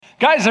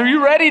Guys, are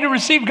you ready to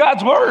receive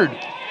God's word?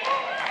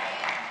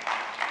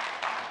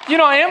 You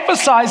know, I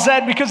emphasize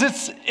that because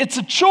it's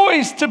a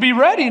choice to be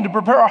ready and to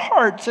prepare our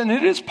hearts. And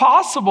it is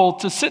possible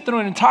to sit through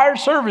an entire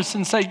service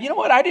and say, you know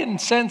what, I didn't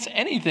sense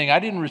anything. I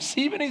didn't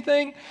receive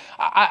anything.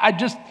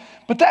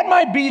 But that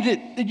might be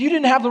that you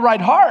didn't have the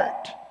right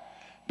heart.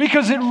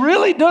 Because it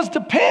really does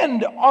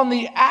depend on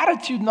the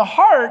attitude and the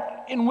heart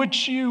in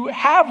which you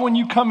have when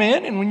you come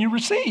in and when you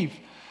receive.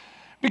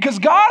 Because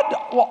God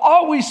will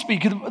always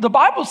speak. The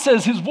Bible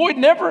says his word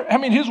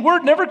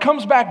never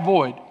comes back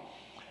void.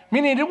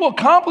 Meaning it will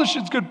accomplish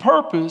its good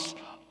purpose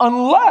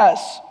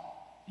unless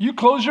you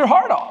close your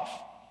heart off.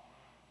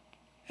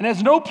 And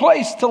has no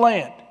place to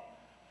land.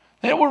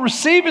 It will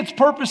receive its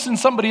purpose in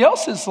somebody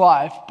else's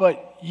life,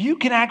 but you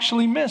can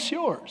actually miss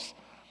yours.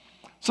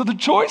 So the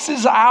choice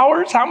is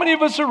ours. How many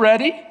of us are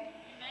ready?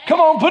 Come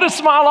on, put a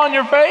smile on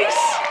your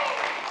face.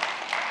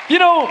 You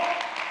know,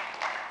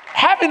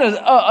 having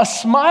a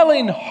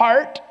smiling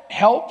heart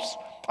helps.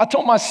 I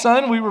told my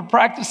son we were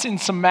practicing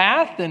some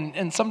math,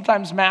 and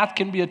sometimes math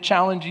can be a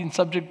challenging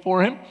subject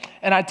for him.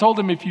 And I told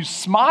him if you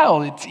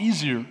smile, it's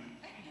easier.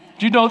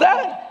 Do you know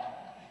that?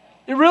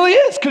 It really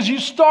is, because you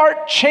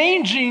start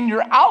changing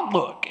your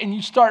outlook and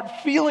you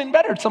start feeling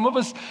better. Some of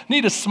us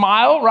need a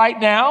smile right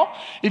now.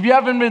 If you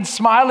haven't been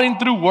smiling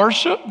through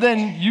worship,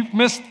 then you've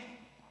missed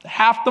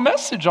half the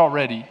message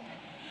already.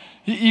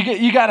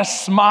 You got to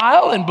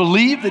smile and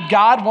believe that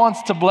God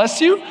wants to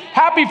bless you.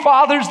 Happy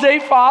Father's Day,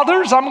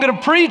 fathers. I'm going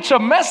to preach a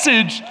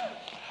message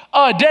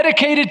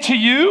dedicated to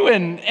you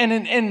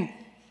and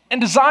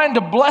designed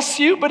to bless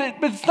you, but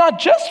it's not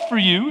just for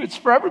you. It's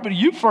for everybody.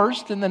 You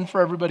first and then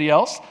for everybody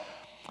else.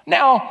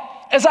 Now,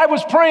 as I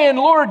was praying,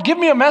 Lord, give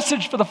me a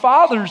message for the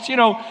fathers. You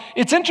know,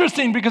 it's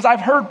interesting because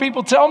I've heard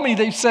people tell me,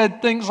 they've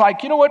said things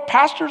like, you know what,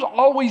 pastors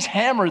always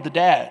hammer the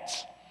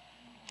dads.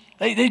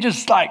 They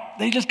just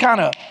kind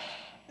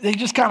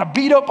of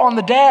beat up on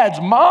the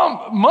dads.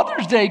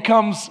 Mother's Day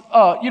comes,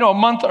 a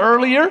month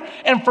earlier,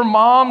 and for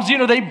moms,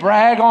 they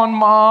brag on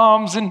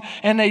moms,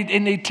 and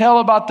they tell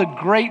about the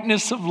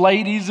greatness of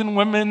ladies and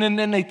women, and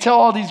then they tell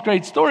all these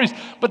great stories.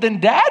 But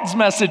then Dad's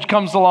message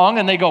comes along,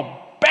 and they go,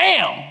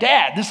 "Bam,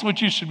 Dad, this is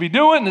what you should be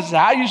doing. This is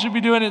how you should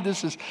be doing it.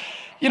 This is,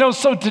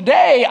 So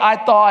today I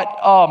thought,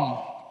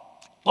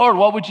 Lord,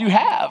 what would you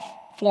have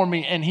for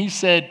me?" And He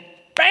said,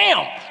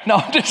 "Bam." No,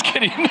 I'm just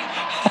kidding.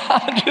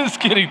 I'm just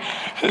kidding.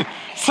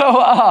 So,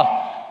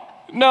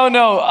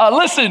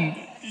 listen,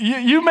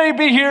 you may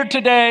be here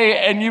today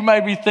and you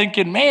might be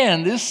thinking,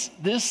 man, this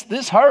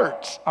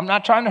hurts. I'm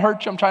not trying to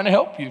hurt you. I'm trying to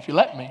help you if you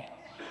let me.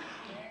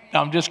 No,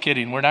 I'm just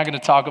kidding. We're not going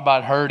to talk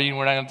about hurting.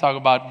 We're not going to talk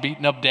about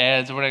beating up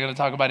dads. We're not going to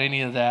talk about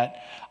any of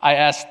that. I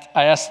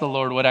asked the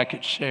Lord what I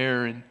could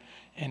share, and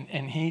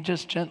He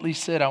just gently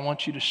said, I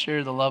want you to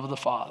share the love of the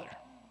Father.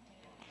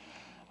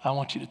 I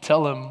want you to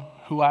tell Him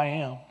who I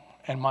am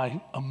and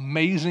my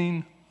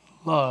amazing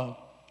love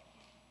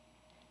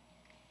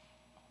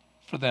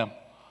for them.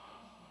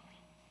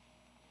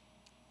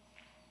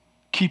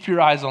 Keep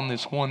your eyes on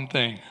this one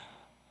thing.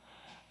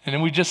 And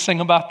then we just sing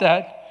about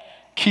that.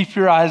 Keep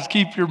your eyes,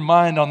 keep your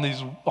mind on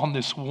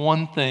this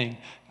one thing.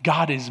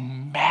 God is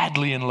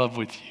madly in love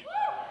with you.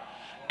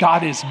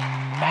 God is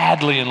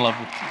madly in love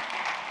with you.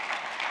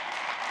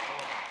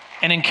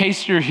 And in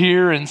case you're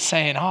here and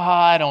saying,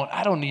 I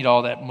don't need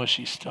all that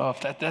mushy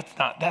stuff.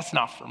 That's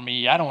not for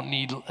me. I don't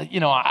need,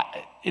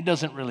 it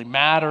doesn't really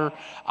matter.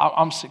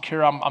 I'm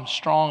secure. I'm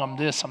strong. I'm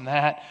this. I'm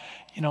that.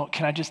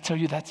 Can I just tell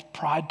you that's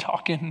pride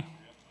talking?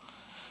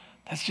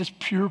 That's just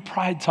pure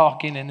pride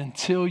talking. And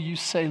until you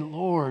say,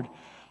 Lord,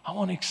 I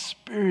want to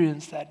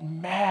experience that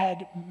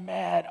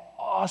mad,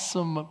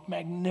 awesome,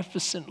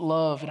 magnificent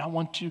love, and I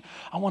want to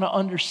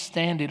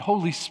understand it.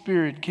 Holy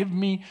Spirit, give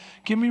me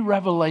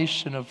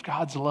revelation of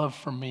God's love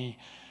for me.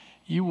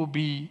 You will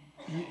be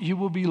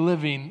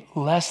living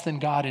less than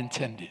God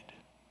intended.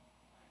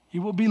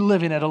 You will be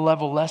living at a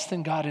level less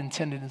than God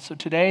intended. And so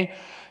today,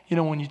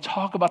 when you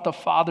talk about the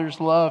Father's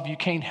love, you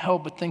can't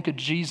help but think of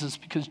Jesus,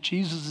 because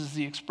Jesus is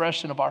the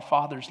expression of our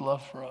Father's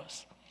love for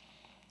us.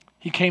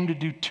 He came to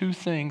do two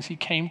things. He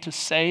came to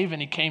save,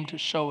 and He came to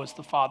show us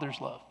the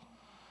Father's love.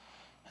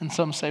 And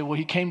some say, well,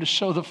 He came to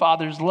show the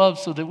Father's love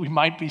so that we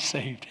might be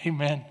saved.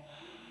 Amen.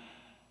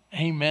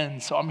 Amen.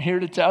 So I'm here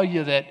to tell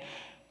you that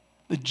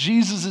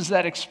Jesus is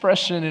that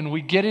expression, and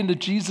we get into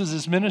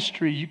Jesus'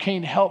 ministry, you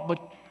can't help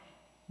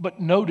but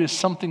notice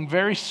something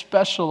very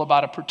special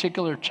about a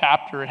particular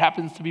chapter. It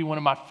happens to be one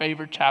of my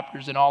favorite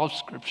chapters in all of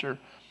Scripture,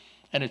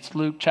 and it's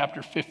Luke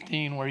chapter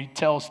 15, where He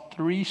tells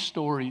 3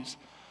 stories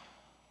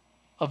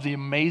of the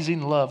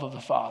amazing love of the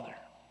Father,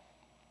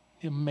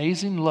 the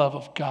amazing love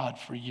of God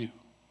for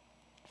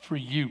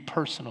you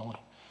personally.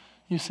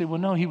 You say, well,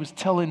 no, He was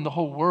telling the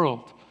whole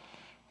world,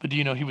 but do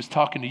you know He was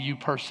talking to you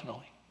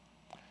personally?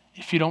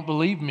 If you don't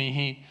believe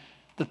me,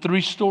 the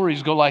 3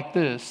 stories go like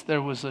this.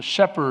 There was a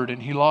shepherd,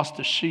 and he lost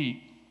a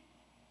sheep.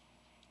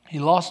 He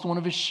lost one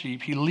of his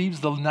sheep. He leaves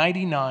the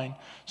 99.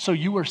 So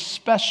you are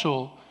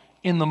special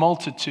in the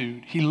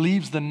multitude. He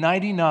leaves the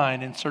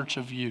 99 in search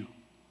of you.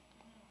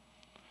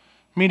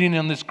 Meaning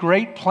on this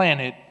great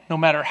planet, no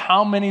matter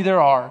how many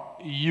there are,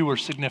 you are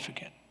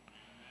significant.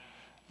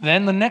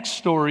 Then the next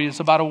story is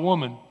about a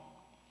woman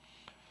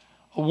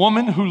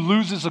who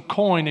loses a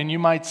coin, and you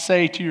might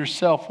say to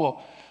yourself,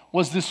 well,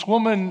 was this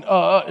woman,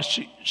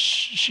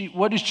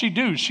 what did she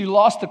do? She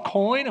lost a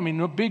coin? I mean,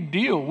 no big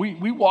deal.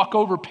 We walk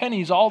over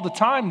pennies all the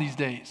time these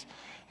days.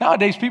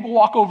 Nowadays, people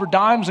walk over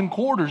dimes and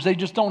quarters. They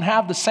just don't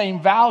have the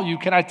same value.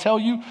 Can I tell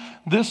you,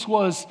 this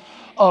was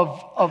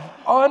of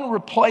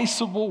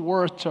unreplaceable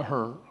worth to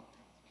her.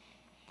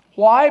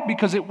 Why?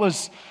 Because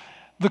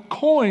the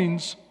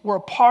coins were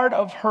a part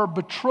of her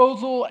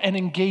betrothal and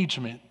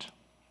engagement.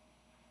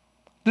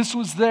 This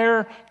was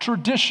their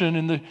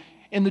tradition.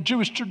 In the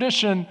Jewish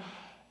tradition,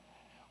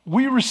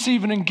 we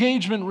receive an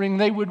engagement ring.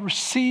 They would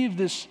receive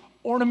this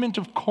ornament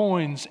of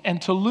coins,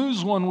 and to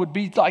lose one would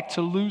be like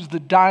to lose the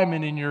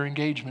diamond in your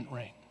engagement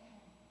ring.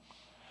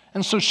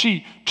 And so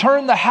she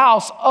turned the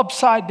house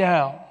upside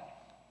down.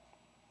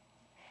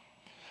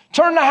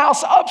 Turned the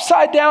house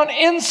upside down,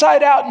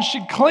 inside out, and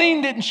she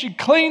cleaned it, and she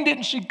cleaned it,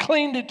 and she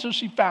cleaned it till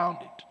she found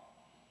it.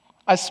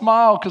 I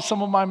smile because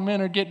some of my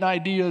men are getting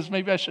ideas.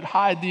 Maybe I should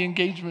hide the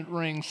engagement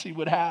ring, see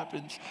what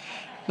happens.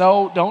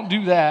 No, don't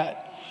do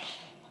that.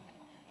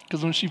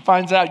 Because when she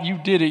finds out you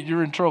did it,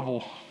 you're in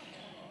trouble.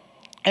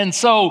 And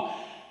so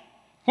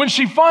when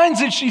she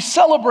finds it, she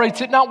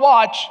celebrates it. Now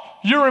watch,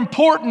 you're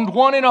important.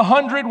 1 in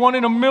 100, 1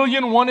 in a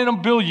million, 1 in a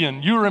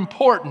billion. You're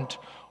important.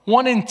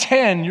 1 in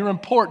 10, you're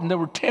important. There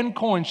were 10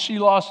 coins, she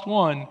lost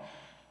 1.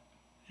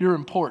 You're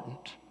important.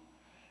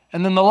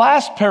 And then the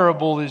last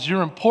parable is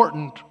you're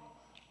important.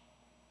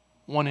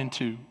 1 in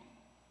 2.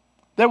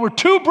 There were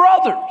two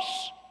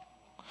brothers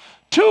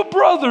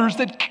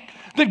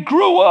that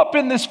grew up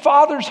in this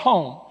father's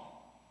home.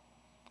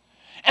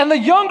 And the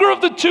younger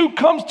of the two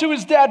comes to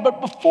his dad.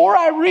 But before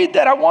I read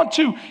that, I want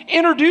to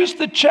introduce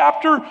the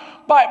chapter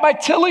by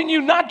telling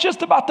you not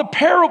just about the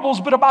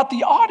parables, but about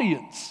the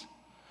audience.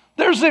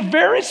 There's a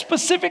very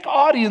specific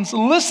audience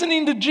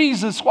listening to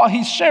Jesus while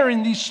he's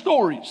sharing these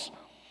stories.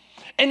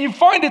 And you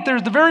find it there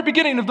at the very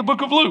beginning of the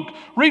book of Luke.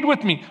 Read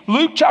with me,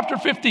 Luke chapter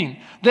 15.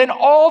 Then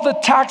all the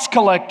tax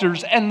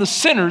collectors and the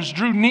sinners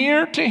drew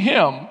near to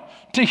him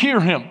to hear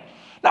him.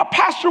 Now,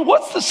 Pastor,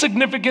 what's the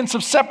significance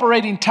of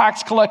separating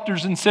tax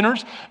collectors and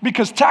sinners?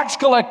 Because tax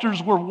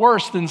collectors were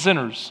worse than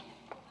sinners.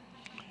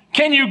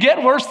 Can you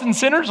get worse than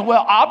sinners?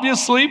 Well,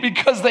 obviously,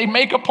 because they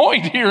make a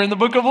point here in the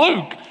book of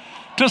Luke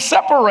to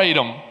separate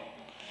them.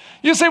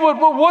 You say,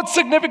 well, what's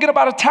significant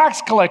about a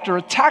tax collector?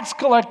 A tax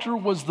collector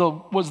was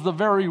the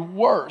very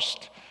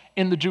worst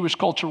in the Jewish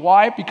culture.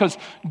 Why? Because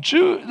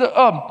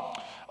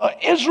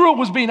Israel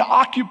was being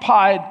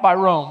occupied by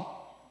Rome.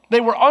 They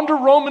were under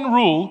Roman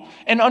rule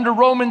and under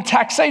Roman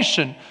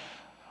taxation.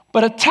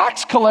 But a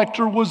tax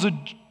collector was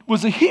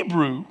a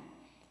Hebrew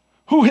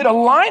who had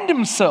aligned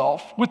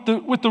himself with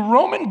the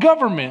Roman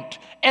government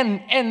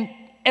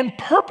and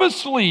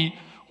purposely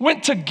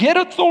went to get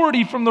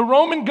authority from the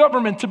Roman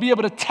government to be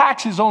able to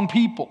tax his own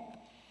people.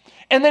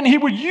 And then he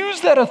would use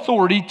that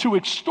authority to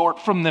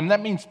extort from them. That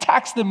means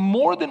tax them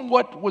more than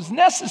what was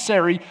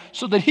necessary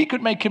so that he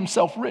could make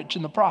himself rich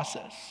in the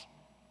process.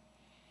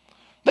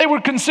 They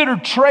were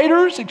considered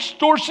traitors,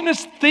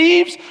 extortionists,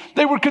 thieves.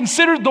 They were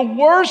considered the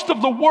worst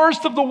of the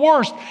worst of the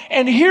worst.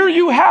 And here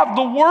you have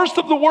the worst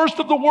of the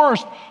worst of the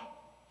worst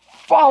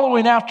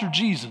following after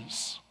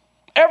Jesus.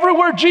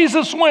 Everywhere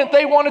Jesus went,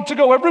 they wanted to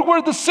go.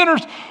 Everywhere the sinners,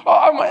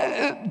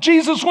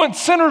 Jesus went,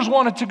 sinners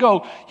wanted to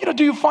go.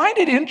 Do you find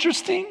it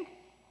interesting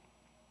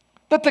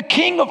that the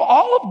King of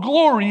all of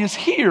glory is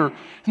here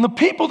and the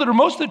people that are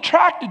most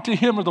attracted to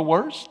him are the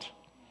worst?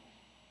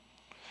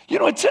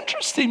 It's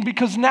interesting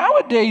because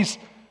nowadays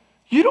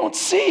you don't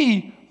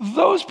see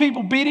those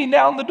people beating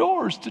down the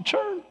doors to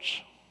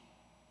church.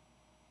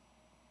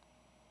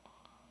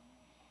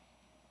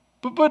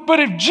 But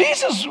if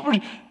Jesus were,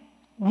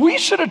 we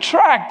should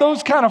attract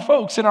those kind of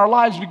folks in our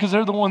lives because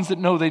they're the ones that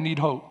know they need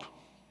hope.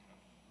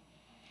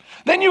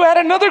 Then you had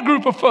another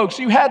group of folks.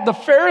 You had the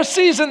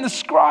Pharisees and the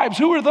scribes.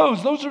 Who are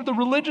those? Those are the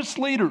religious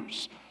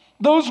leaders.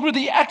 Those were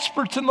the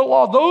experts in the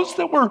law. Those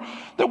that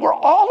were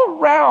all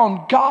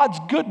around God's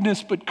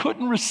goodness but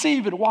couldn't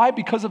receive it. Why?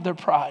 Because of their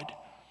pride.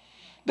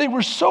 They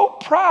were so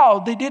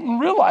proud they didn't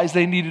realize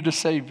they needed a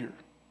Savior.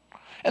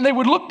 And they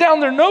would look down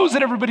their nose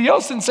at everybody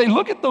else and say,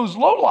 look at those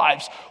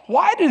lowlives.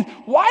 Why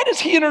does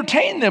he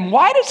entertain them?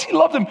 Why does he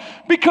love them?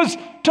 Because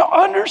to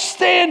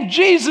understand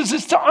Jesus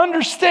is to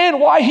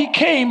understand why he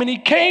came. And he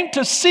came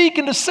to seek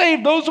and to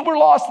save those who were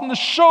lost and to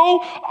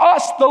show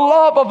us the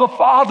love of a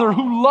Father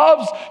who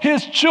loves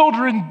his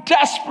children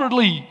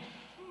desperately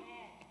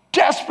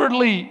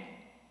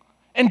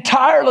and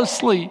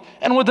tirelessly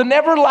and with an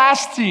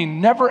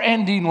everlasting,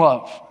 never-ending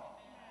love.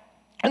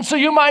 And so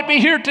you might be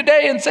here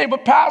today and say,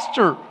 but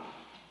Pastor,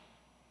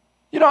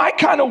 I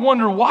kind of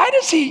wonder, why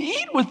does he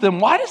eat with them?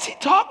 Why does he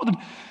talk with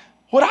them?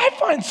 What I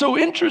find so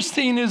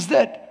interesting is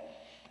that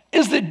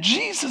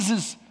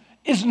Jesus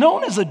is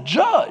known as a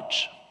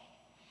judge,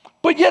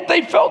 but yet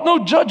they felt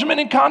no judgment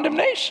and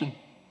condemnation.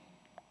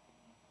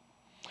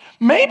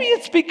 Maybe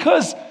it's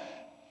because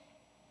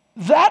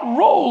that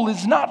role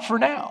is not for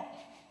now.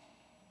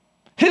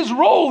 His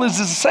role is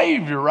as a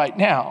Savior right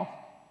now.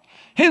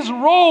 His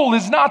role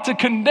is not to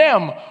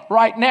condemn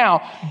right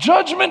now.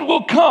 Judgment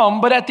will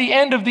come, but at the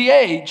end of the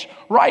age.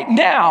 Right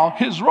now,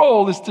 his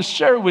role is to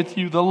share with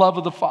you the love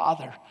of the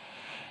Father.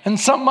 And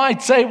some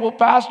might say, well,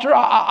 Pastor,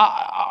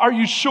 are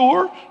you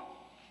sure?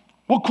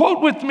 Well,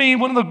 quote with me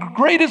one of the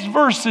greatest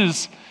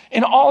verses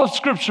in all of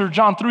Scripture,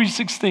 John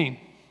 3:16.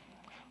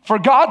 For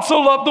God so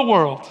loved the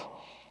world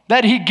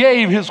that he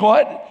gave his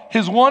what?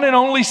 His one and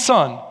only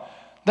Son,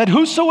 that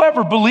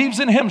whosoever believes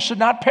in him should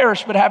not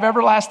perish but have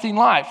everlasting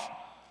life.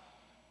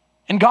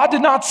 And God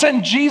did not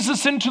send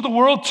Jesus into the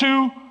world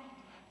to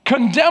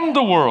condemn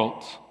the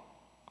world,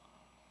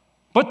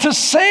 but to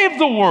save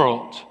the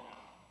world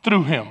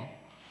through him.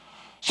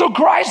 So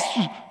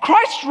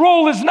Christ's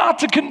role is not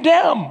to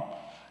condemn.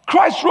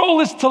 Christ's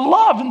role is to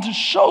love and to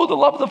show the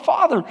love of the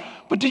Father.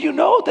 But do you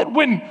know that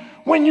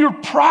when you're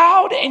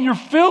proud and you're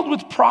filled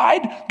with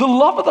pride, the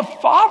love of the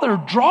Father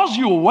draws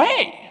you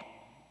away?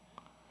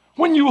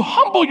 When you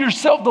humble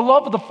yourself, the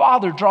love of the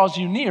Father draws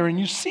you near. And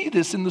you see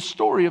this in the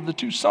story of the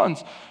two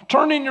sons.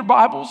 Turn in your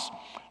Bibles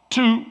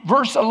to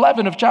verse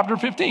 11 of chapter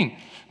 15.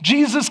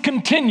 Jesus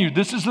continued.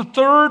 This is the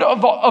third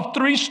of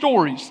three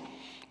stories.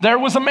 There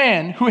was a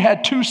man who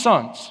had two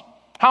sons.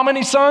 How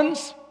many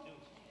sons?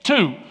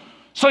 Two.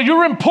 So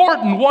you're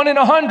important, 1 in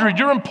 100.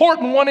 You're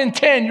important, 1 in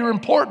 10. You're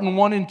important,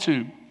 1 in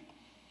 2.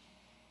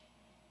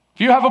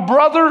 If you have a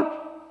brother,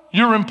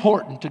 you're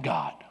important to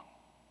God.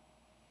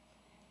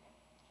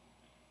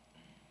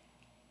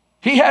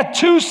 He had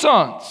two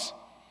sons.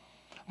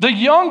 The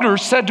younger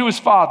said to his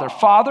father,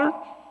 Father,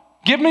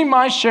 give me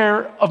my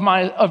share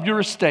of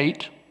your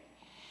estate.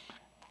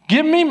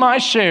 Give me my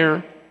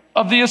share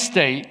of the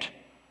estate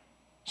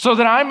so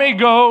that I may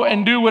go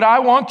and do what I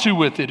want to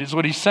with it, is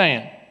what he's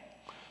saying.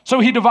 So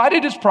he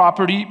divided his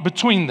property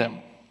between them.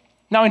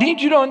 Now I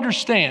need you to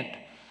understand,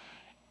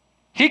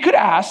 he could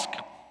ask,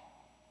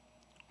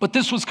 but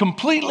this was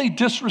completely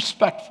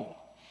disrespectful.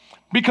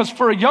 Because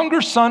for a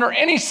younger son or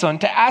any son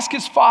to ask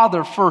his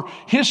father for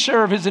his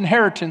share of his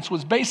inheritance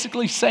was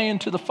basically saying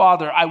to the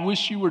father, I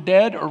wish you were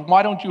dead, or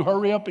why don't you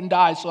hurry up and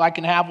die so I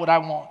can have what I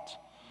want?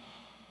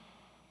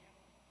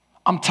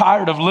 I'm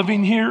tired of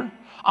living here.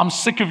 I'm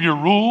sick of your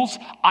rules.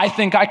 I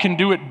think I can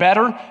do it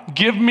better.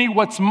 Give me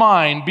what's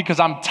mine because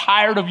I'm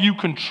tired of you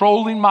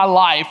controlling my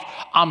life.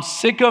 I'm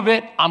sick of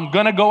it. I'm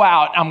going to go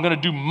out. I'm going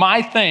to do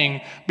my thing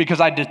because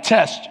I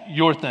detest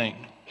your thing.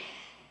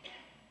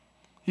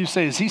 You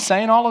say, is he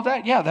saying all of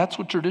that? Yeah, that's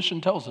what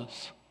tradition tells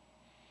us.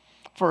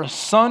 For a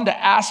son to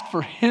ask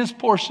for his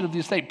portion of the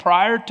estate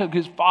prior to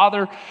his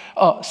father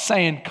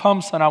saying,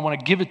 come son, I want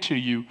to give it to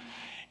you,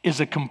 is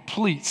a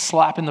complete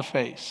slap in the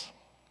face.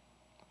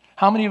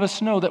 How many of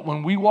us know that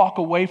when we walk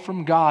away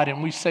from God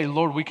and we say,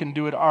 Lord, we can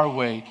do it our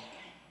way,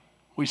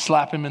 we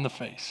slap him in the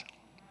face?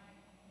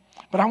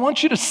 But I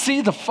want you to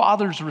see the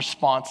father's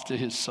response to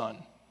his son.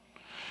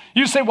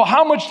 You say, well,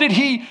 how much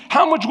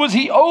was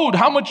he owed?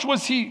 How much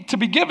was he to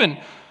be given?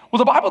 Well,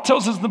 the Bible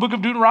tells us in the book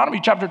of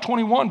Deuteronomy, chapter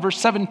 21, verse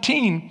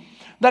 17,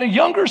 that a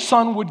younger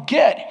son would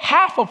get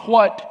half of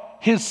what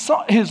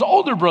his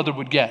older brother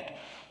would get.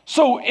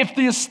 So if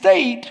the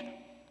estate,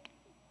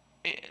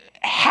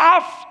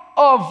 half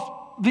of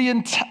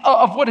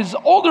what his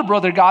older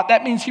brother got,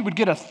 that means he would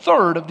get a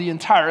third of the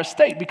entire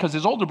estate because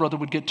his older brother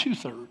would get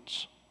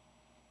 2/3.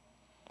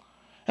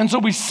 And so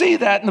we see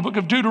that in the book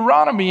of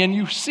Deuteronomy, and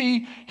you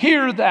see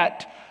here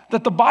that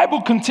the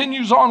Bible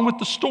continues on with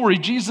the story.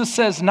 Jesus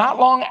says not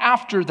long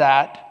after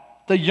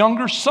that, the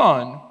younger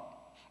son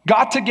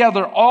got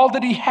together all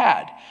that he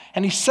had,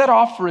 and he set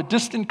off for a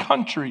distant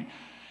country,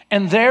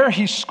 and there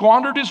he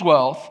squandered his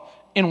wealth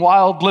in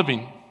wild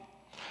living.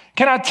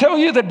 Can I tell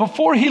you that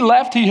before he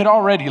left, he had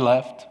already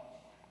left?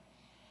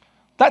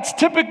 That's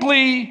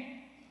typically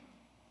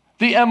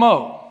the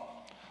MO.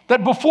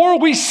 That before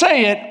we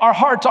say it, our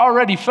heart's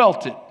already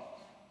felt it.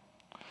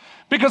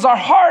 Because our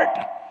heart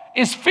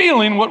is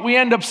feeling what we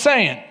end up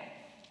saying.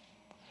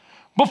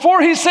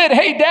 Before he said,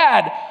 hey,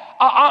 Dad,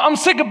 I'm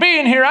sick of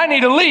being here, I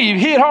need to leave,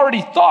 he had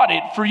already thought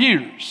it for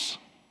years.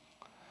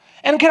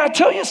 And can I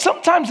tell you,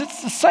 sometimes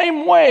it's the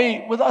same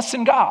way with us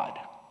and God.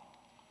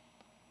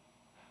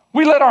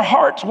 We let our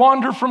hearts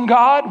wander from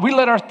God. We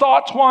let our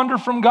thoughts wander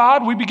from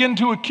God. We begin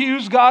to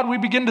accuse God. We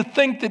begin to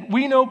think that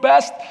we know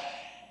best.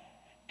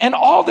 And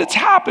all that's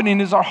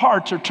happening is our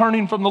hearts are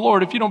turning from the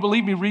Lord. If you don't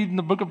believe me, read in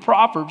the book of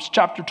Proverbs,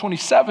 chapter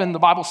 27, the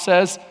Bible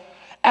says,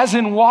 as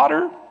in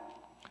water,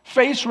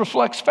 face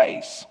reflects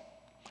face,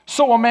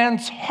 so a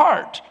man's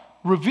heart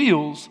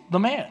reveals the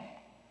man.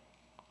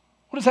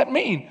 What does that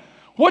mean?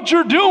 What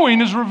you're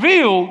doing is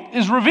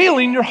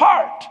revealing your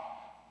heart.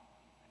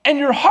 And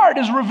your heart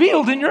is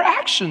revealed in your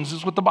actions,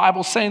 is what the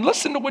Bible's saying.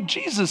 Listen to what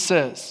Jesus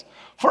says.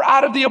 For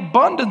out of the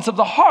abundance of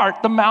the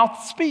heart, the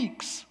mouth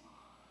speaks.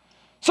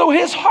 So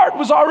his heart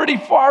was already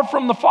far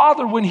from the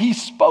Father when he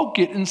spoke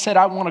it and said,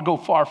 I want to go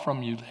far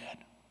from you, Dad.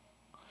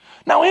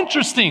 Now,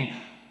 interesting.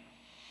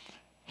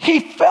 He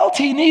felt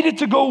he needed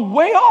to go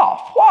way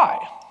off.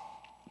 Why?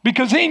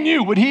 Because he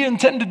knew what he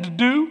intended to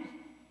do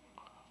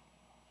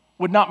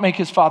would not make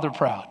his father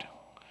proud.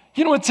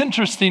 You know, it's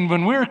interesting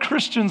when we're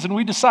Christians and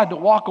we decide to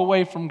walk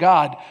away from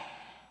God,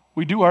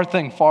 we do our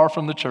thing far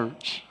from the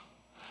church.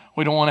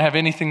 We don't want to have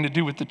anything to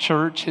do with the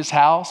church, his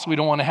house. We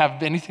don't want to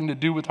have anything to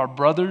do with our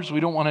brothers. We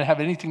don't want to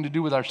have anything to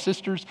do with our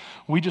sisters.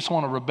 We just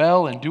want to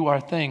rebel and do our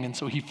thing. And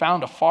so he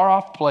found a far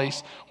off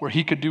place where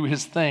he could do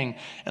his thing.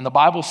 And the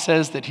Bible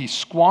says that he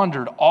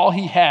squandered all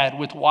he had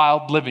with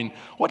wild living.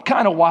 What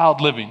kind of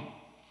wild living?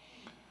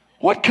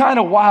 What kind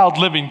of wild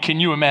living can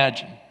you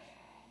imagine?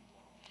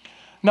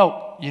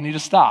 No, you need to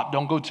stop.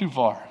 Don't go too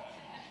far.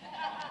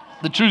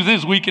 The truth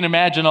is we can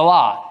imagine a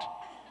lot.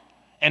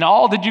 And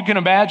all that you can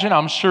imagine,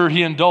 I'm sure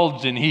he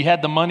indulged in. He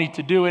had the money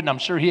to do it, and I'm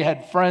sure he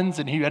had friends,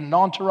 and he had an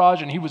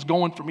entourage, and he was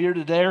going from here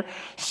to there,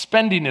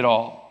 spending it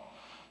all.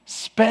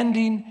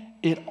 Spending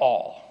it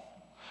all.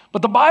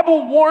 But the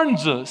Bible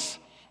warns us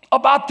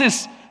about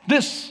this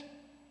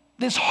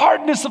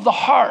hardness of the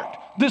heart,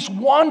 this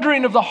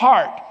wandering of the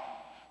heart,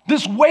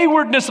 this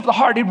waywardness of the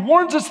heart. It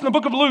warns us in the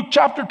book of Luke,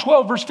 chapter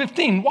 12, verse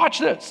 15. Watch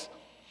this.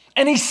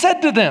 And he said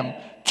to them,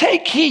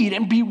 take heed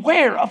and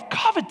beware of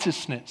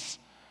covetousness.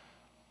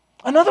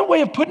 Another way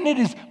of putting it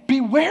is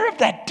beware of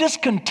that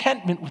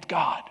discontentment with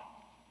God.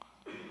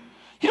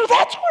 You know,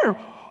 that's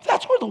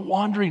where the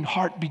wandering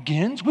heart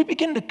begins. We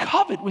begin to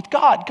covet with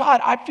God.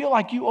 God, I feel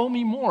like you owe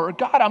me more. Or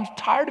God, I'm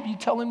tired of you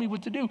telling me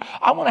what to do.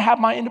 I want to have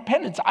my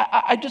independence.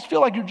 I just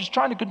feel like you're just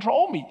trying to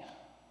control me.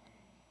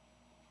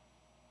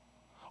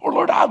 Or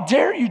Lord, how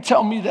dare you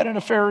tell me that an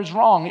affair is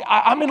wrong?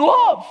 I'm in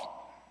love.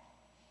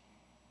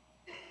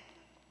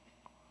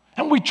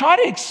 And we try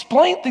to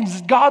explain things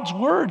that God's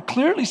word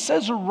clearly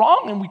says are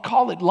wrong, and we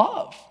call it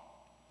love.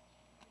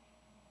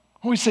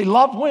 And we say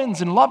love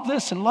wins and love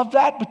this and love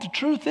that, but the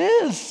truth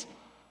is,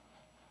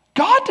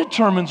 God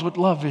determines what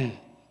love is.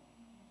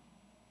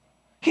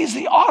 He's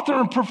the author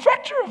and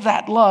perfecter of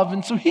that love,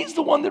 and so he's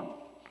the one that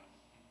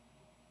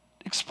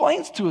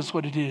explains to us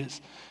what it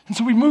is. And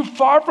so we move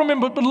far from him,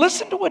 but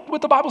listen to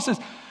what the Bible says.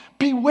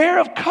 Beware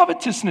of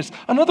covetousness.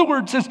 In other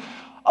words, it says,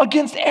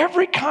 against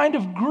every kind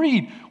of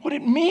greed. What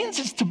it means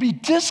is to be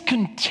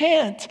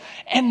discontent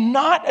and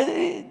not,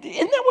 isn't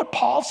that what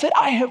Paul said?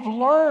 I have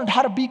learned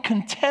how to be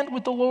content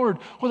with the Lord,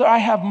 whether I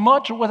have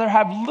much or whether I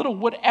have little,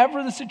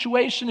 whatever the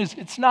situation is.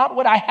 It's not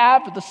what I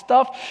have, but the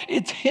stuff,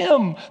 it's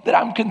him that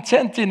I'm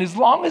content in. As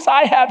long as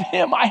I have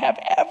him, I have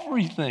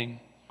everything.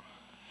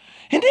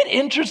 Isn't it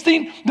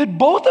interesting that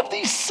both of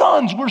these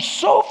sons were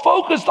so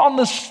focused on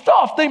the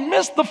stuff, they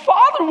missed the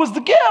Father was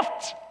the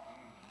gift.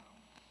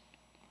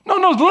 No,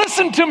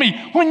 listen to me.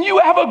 When you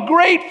have a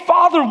great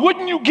Father,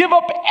 wouldn't you give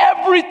up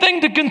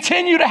everything to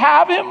continue to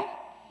have him?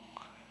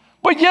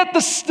 But yet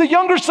the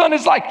younger son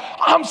is like,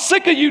 I'm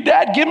sick of you,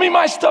 Dad. Give me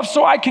my stuff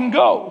so I can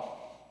go.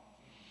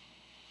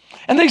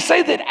 And they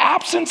say that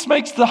absence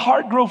makes the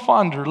heart grow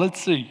fonder.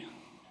 Let's see.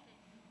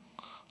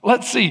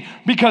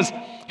 Because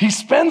he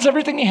spends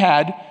everything he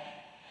had,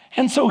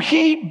 and so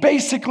he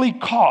basically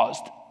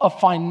caused a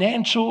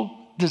financial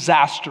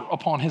disaster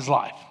upon his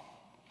life.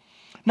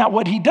 Now,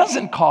 what he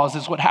doesn't cause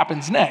is what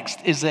happens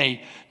next, is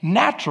a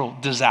natural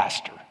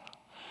disaster.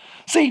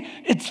 See,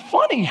 it's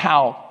funny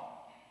how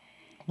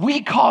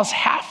we cause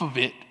half of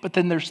it, but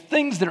then there's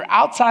things that are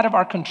outside of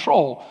our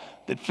control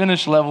that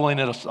finish leveling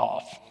us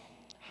off.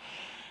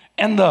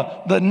 And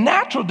the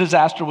natural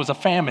disaster was a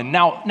famine.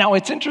 Now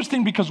it's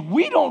interesting because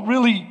we don't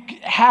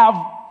really have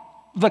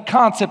the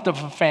concept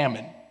of a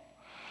famine.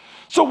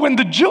 So when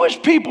the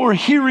Jewish people are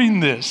hearing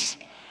this,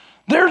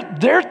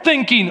 they're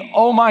thinking,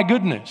 oh my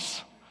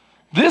goodness,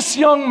 this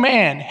young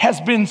man has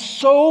been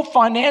so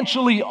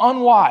financially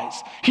unwise.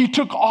 He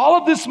took all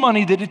of this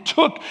money that it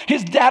took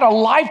his dad a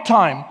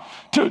lifetime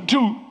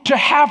to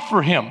have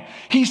for him.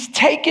 He's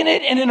taken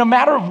it, and in a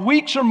matter of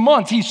weeks or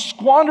months, he's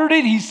squandered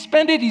it, he's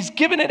spent it, he's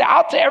given it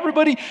out to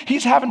everybody.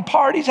 He's having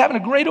parties, having a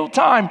great old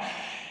time.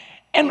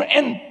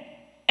 And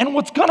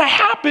what's going to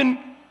happen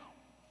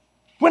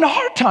when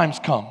hard times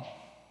come?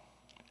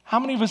 How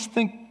many of us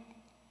think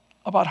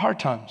about hard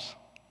times?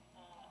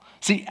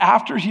 See,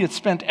 after he had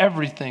spent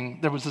everything,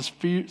 there was this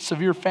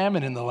severe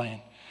famine in the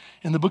land.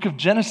 In the book of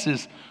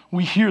Genesis,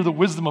 we hear the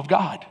wisdom of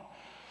God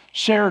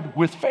shared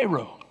with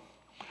Pharaoh,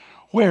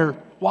 where,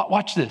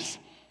 watch this,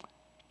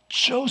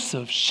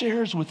 Joseph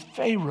shares with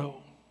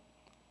Pharaoh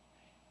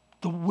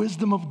the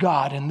wisdom of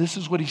God, and this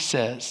is what he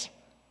says: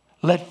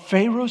 let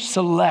Pharaoh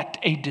select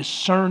a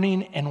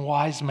discerning and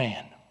wise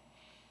man.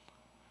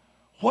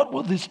 What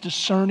will this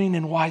discerning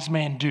and wise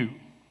man do?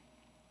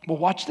 Well,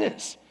 watch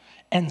this.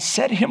 And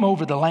set him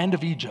over the land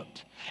of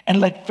Egypt. And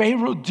let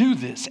Pharaoh do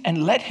this,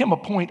 and let him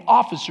appoint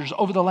officers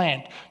over the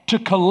land to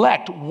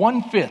collect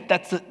 1/5.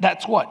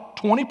 That's what?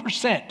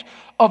 20%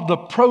 of the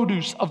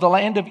produce of the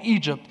land of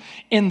Egypt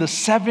in the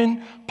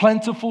 7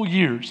 plentiful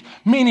years.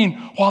 Meaning,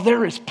 while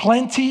there is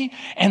plenty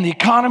and the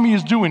economy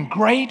is doing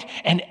great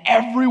and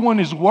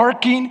everyone is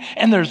working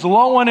and there's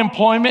low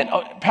unemployment.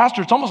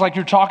 Pastor, it's almost like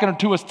you're talking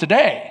to us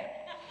today.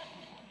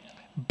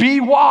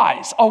 Be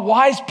wise. A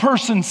wise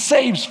person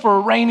saves for a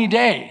rainy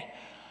day.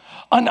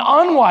 An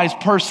unwise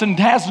person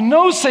has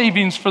no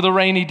savings for the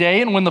rainy day,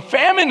 and when the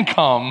famine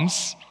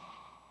comes,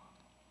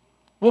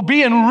 will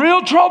be in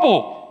real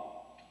trouble.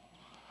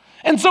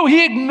 And so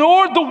he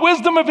ignored the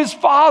wisdom of his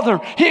father.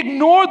 He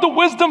ignored the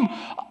wisdom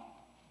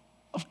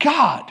of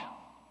God.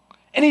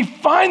 And he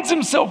finds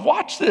himself,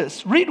 watch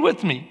this, read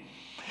with me.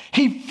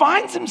 He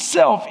finds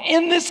himself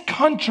in this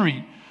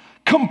country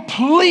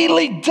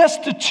completely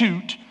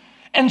destitute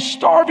and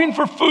starving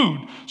for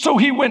food. So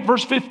he went,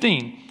 verse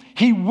 15,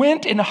 he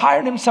went and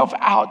hired himself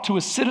out to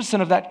a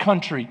citizen of that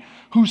country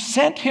who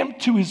sent him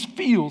to his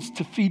fields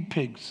to feed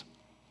pigs.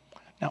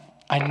 Now,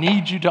 I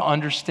need you to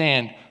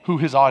understand who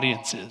his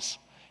audience is.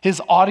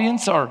 His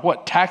audience are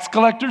what? Tax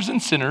collectors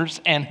and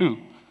sinners, and who?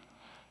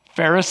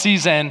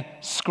 Pharisees and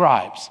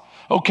scribes.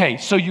 Okay,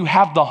 so you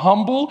have the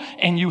humble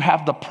and you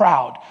have the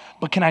proud.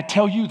 But can I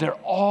tell you, they're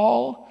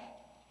all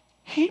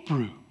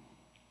Hebrew.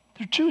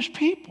 They're Jewish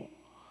people.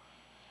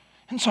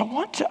 And so I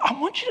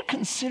want you to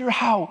consider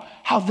how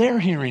they're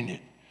hearing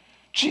it.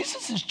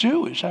 Jesus is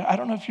Jewish. I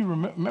don't know if you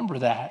remember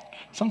that.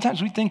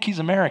 Sometimes we think he's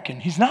American.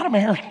 He's not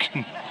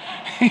American.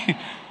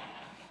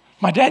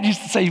 My dad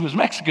used to say he was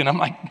Mexican. I'm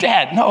like,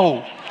 Dad,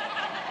 no.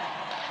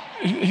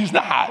 He's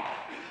not.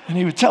 And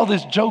he would tell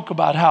this joke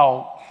about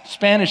how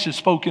Spanish is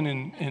spoken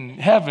in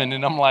heaven.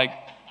 And I'm like,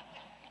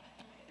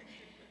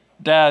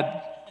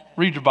 Dad,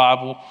 read your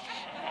Bible.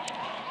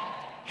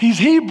 He's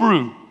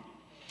Hebrew.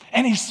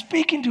 And he's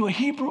speaking to a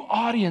Hebrew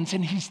audience,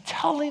 and he's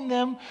telling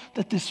them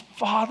that this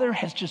father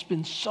has just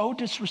been so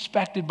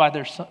disrespected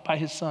by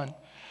his son,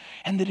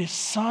 and that his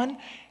son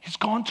has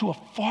gone to a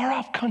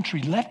far-off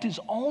country, left his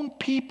own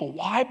people.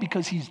 Why?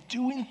 Because he's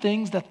doing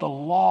things that the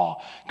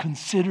law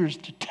considers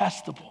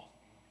detestable.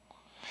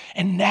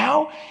 And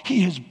now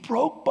he is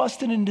broke,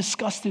 busted, and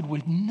disgusted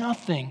with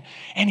nothing,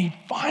 and he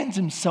finds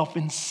himself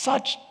in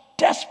such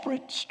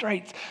desperate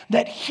straits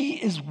that he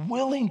is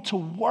willing to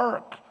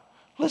work.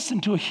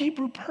 Listen, to a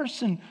Hebrew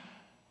person,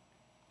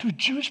 to a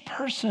Jewish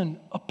person,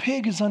 a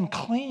pig is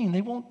unclean. They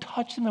won't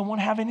touch them. They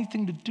won't have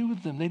anything to do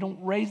with them. They don't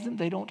raise them.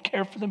 They don't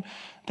care for them.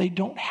 They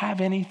don't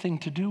have anything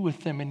to do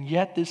with them. And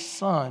yet this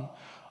son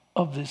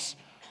of this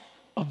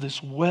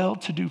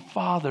well-to-do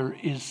father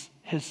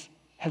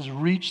has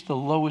reached the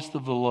lowest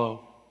of the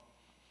low.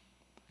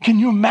 Can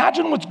you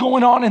imagine what's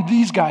going on in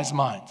these guys'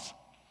 minds?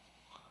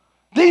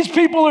 These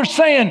people are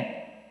saying,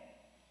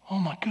 oh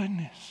my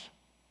goodness,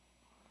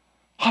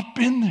 I've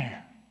been there.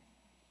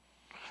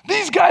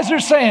 These guys are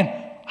saying,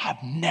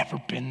 I've never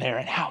been there,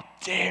 and how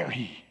dare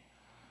he?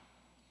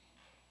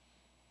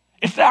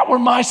 If that were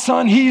my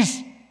son,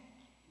 he's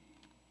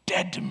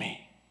dead to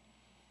me.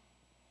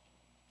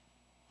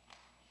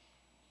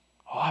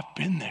 Oh, I've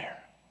been there,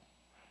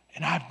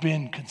 and I've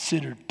been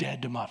considered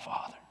dead to my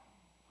father.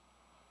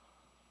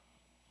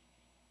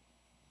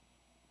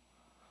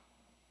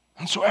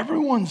 And so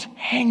everyone's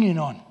hanging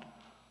on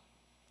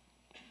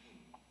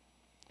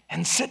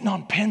and sitting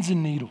on pins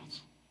and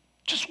needles,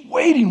 just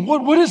waiting.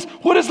 What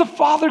is the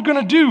father going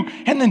to do?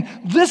 And then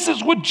this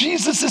is what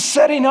Jesus is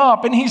setting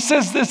up. And he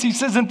says this, he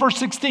says in verse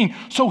 16,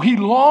 so he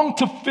longed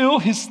to fill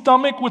his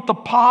stomach with the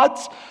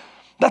pods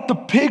that the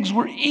pigs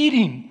were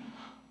eating,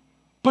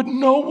 but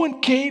no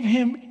one gave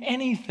him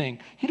anything.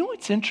 You know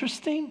what's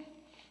interesting?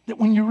 That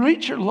when you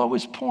reach your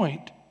lowest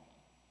point,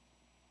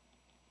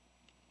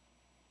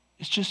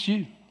 it's just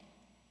you.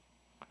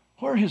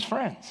 Where are his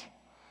friends?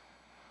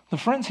 The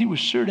friends he was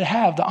sure to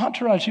have, the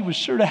entourage he was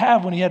sure to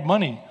have when he had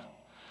money,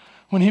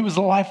 when he was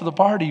the life of the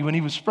party, when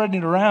he was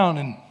spreading it around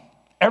and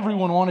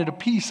everyone wanted a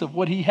piece of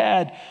what he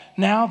had.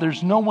 Now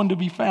there's no one to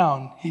be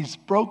found. He's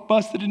broke,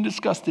 busted, and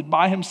disgusted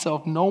by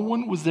himself. No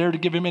one was there to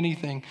give him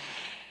anything.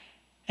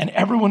 And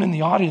everyone in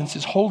the audience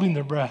is holding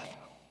their breath.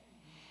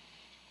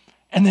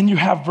 And then you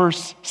have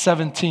verse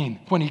 17,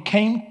 when he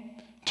came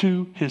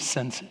to his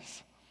senses.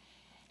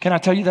 Can I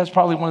tell you that's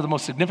probably one of the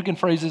most significant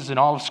phrases in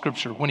all of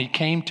Scripture, when he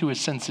came to his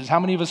senses. How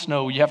many of us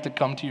know you have to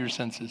come to your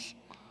senses?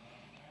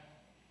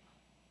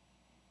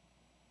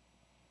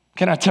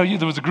 Can I tell you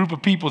there was a group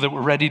of people that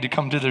were ready to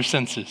come to their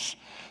senses?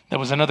 There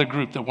was another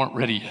group that weren't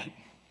ready yet.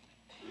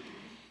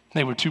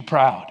 They were too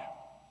proud.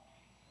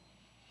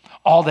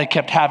 All they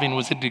kept having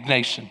was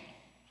indignation.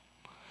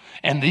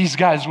 And these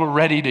guys were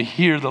ready to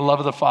hear the love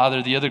of the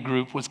Father. The other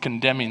group was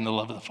condemning the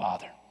love of the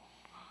Father.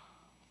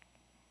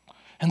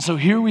 And so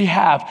here we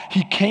have,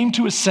 he came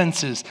to his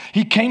senses.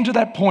 He came to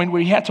that point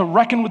where he had to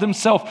reckon with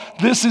himself,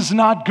 this is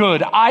not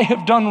good. I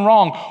have done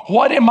wrong.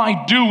 What am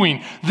I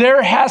doing?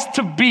 There has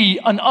to be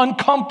an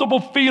uncomfortable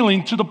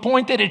feeling to the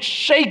point that it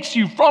shakes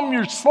you from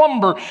your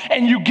slumber,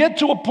 and you get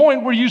to a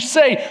point where you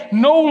say,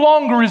 no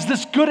longer is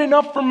this good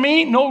enough for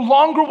me. No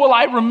longer will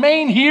I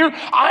remain here.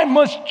 I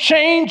must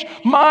change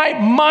my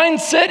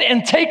mindset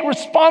and take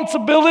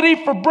responsibility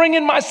for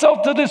bringing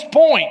myself to this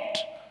point.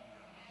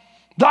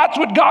 That's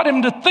what got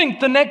him to think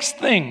the next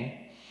thing.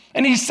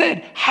 And he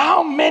said,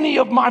 how many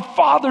of my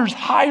father's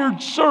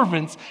hired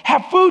servants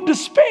have food to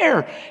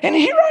spare? And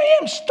here I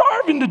am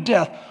starving to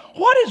death.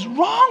 What is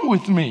wrong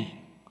with me?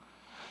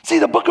 See,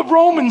 the book of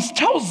Romans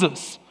tells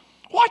us,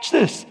 watch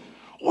this.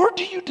 Or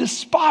do you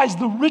despise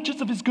the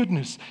riches of his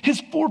goodness,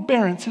 his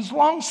forbearance, his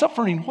long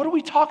suffering? What are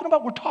we talking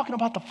about? We're talking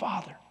about the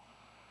Father.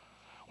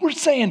 We're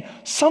saying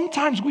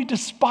sometimes we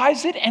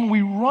despise it and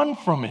we run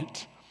from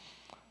it.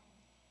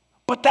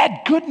 But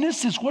that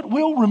goodness is what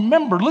we'll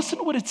remember. Listen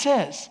to what it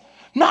says.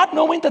 Not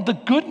knowing that the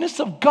goodness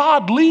of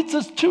God leads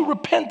us to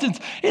repentance.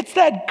 It's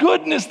that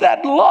goodness,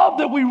 that love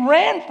that we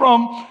ran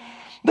from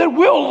that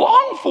we'll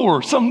long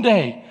for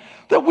someday.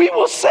 That we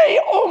will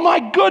say, oh my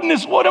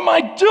goodness, what am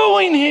I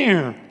doing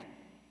here?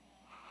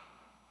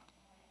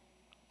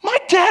 My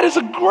dad is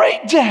a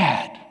great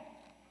dad.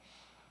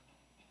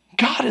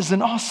 God is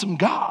an awesome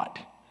God.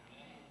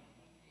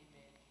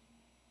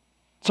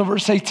 So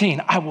verse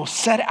 18, I will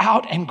set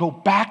out and go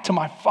back to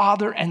my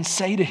father and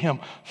say to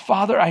him,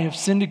 Father, I have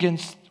sinned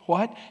against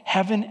what?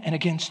 Heaven and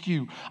against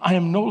you. I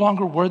am no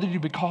longer worthy to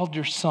be called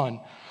your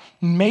son.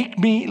 Make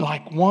me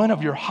like one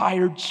of your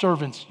hired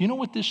servants. You know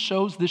what this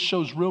shows? This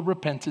shows real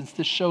repentance.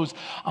 This shows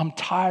I'm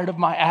tired of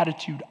my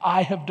attitude.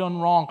 I have done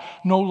wrong.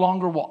 No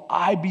longer will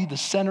I be the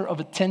center of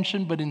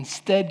attention, but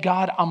instead,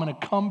 God, I'm going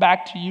to come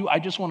back to you. I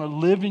just want to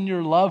live in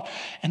your love.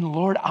 And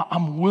Lord,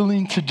 I'm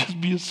willing to just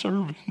be a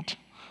servant.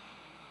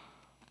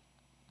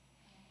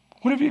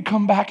 What if you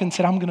come back and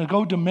said, I'm going to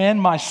go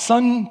demand my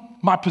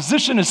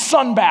position as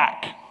son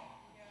back?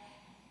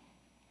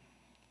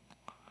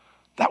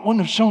 That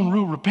wouldn't have shown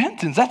real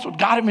repentance. That's what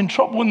got him in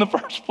trouble in the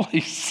first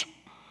place.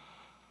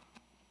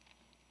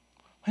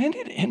 Isn't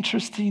it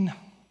interesting?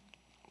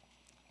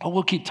 Oh,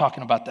 we'll keep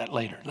talking about that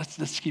later.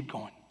 Let's keep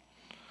going.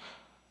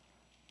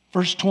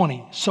 Verse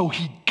 20, so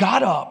he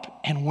got up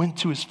and went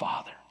to his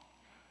father.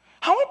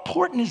 How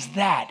important is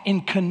that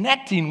in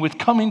connecting with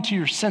coming to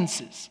your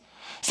senses?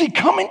 See,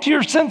 coming to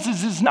your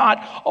senses is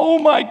not, oh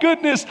my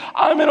goodness,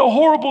 I'm in a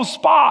horrible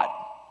spot.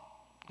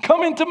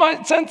 Coming to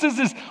my senses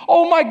is,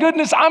 oh my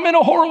goodness, I'm in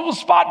a horrible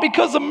spot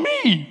because of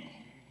me.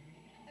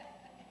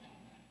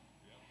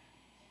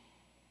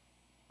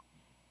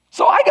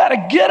 So I got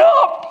to get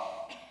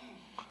up.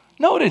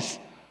 Notice,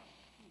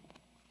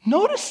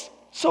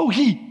 so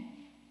he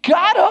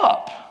got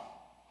up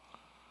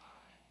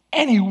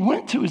and he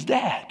went to his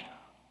dad.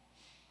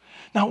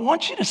 Now, I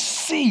want you to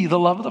see the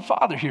love of the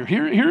Father here.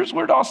 Here's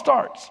where it all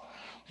starts.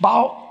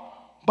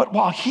 But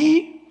while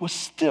he was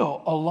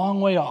still a long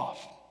way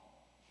off,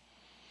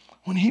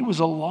 when he was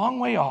a long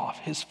way off,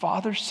 his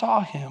father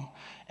saw him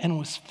and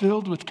was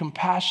filled with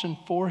compassion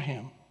for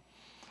him.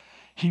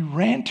 He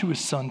ran to his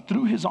son,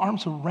 threw his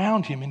arms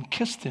around him, and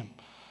kissed him.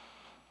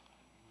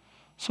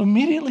 So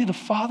immediately the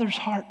Father's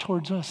heart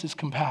towards us is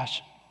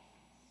compassion.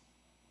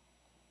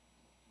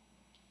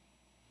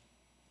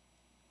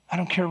 I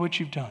don't care what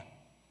you've done.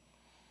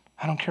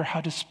 I don't care how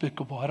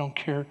despicable. I don't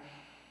care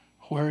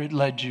where it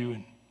led you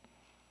and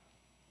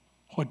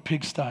what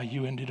pigsty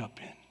you ended up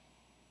in.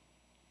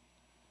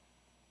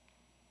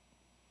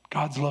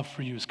 God's love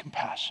for you is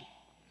compassion.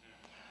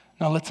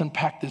 Now let's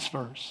unpack this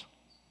verse.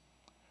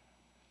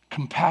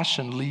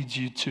 Compassion leads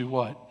you to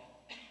what?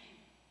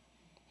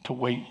 To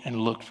wait and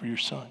look for your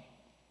son.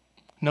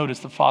 Notice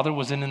the father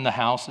wasn't in the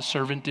house. The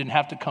servant didn't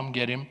have to come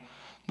get him.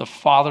 The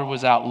father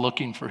was out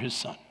looking for his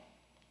son.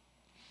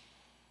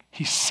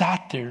 He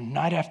sat there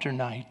night after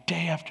night,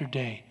 day after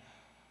day,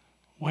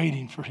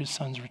 waiting for his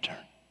son's return.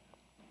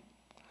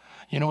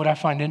 You know what I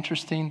find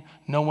interesting?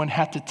 No one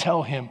had to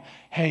tell him,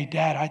 hey,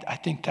 Dad, I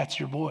think that's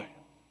your boy.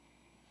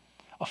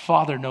 A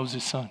father knows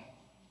his son.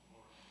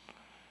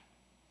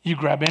 You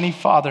grab any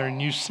father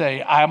and you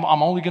say, I'm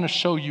only going to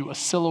show you a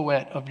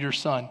silhouette of your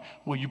son.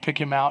 Will you pick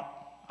him out?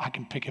 I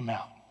can pick him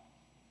out.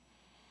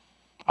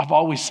 I've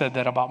always said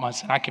that about my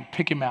son. I can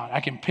pick him out.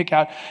 I can pick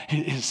out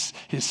his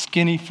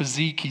skinny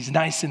physique. He's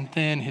nice and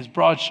thin. His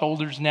broad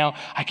shoulders now.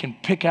 I can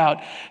pick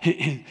out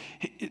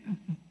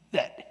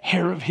that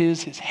hair of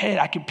his head.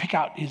 I can pick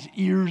out his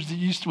ears. He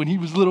used to, when he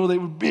was little, they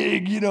were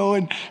big,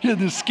 and he had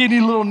this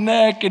skinny little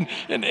neck.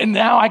 And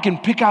now I can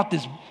pick out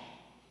this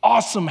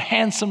awesome,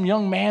 handsome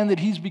young man that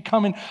he's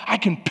becoming. I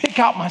can pick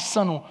out my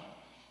son.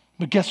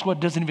 But guess what?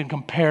 Doesn't even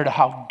compare to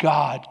how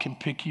God can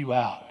pick you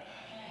out.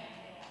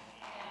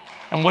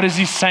 And what is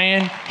he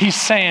saying? He's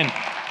saying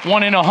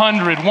 1 in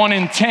 100, 1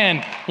 in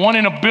 10, 1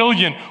 in a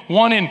billion,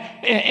 1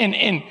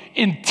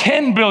 in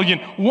 10 billion,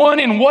 1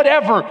 in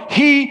whatever.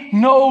 He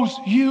knows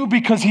you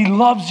because he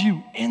loves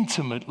you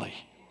intimately.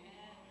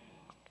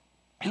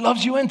 He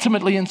loves you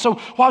intimately. And so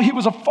while he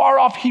was afar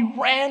off, he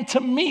ran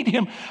to meet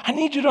him. I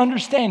need you to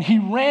understand. He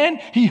ran,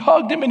 he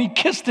hugged him, and he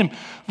kissed him.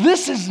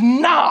 This is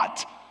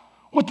not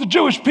what the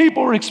Jewish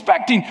people were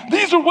expecting.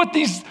 These are what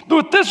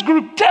this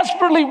group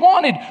desperately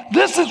wanted.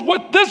 This is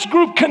what this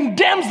group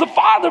condemns the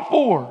Father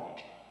for.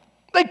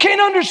 They can't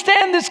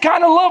understand this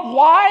kind of love.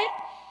 Why?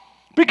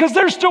 Because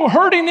they're still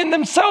hurting in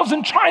themselves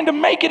and trying to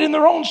make it in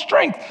their own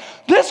strength.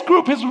 This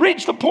group has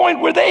reached the point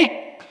where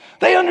they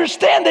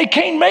understand they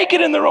can't make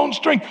it in their own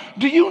strength.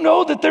 Do you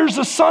know that there's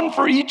a son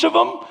for each of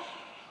them?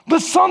 The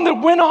son that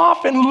went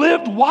off and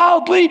lived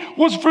wildly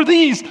was for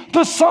these.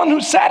 The son who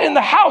sat in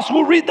the house,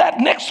 we'll read that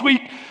next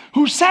week,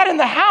 who sat in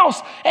the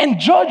house and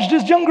judged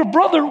his younger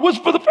brother was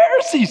for the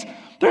Pharisees.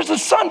 There's a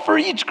son for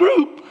each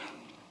group.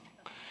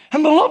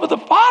 And the love of the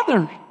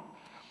Father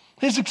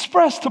is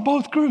expressed to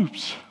both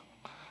groups.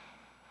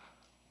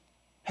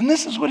 And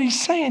this is what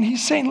he's saying.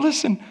 He's saying,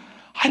 listen,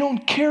 I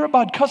don't care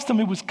about custom.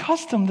 It was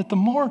custom that the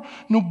more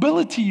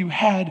nobility you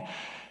had,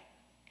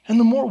 and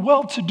the more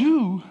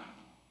well-to-do,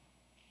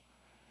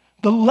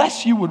 the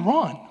less you would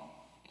run.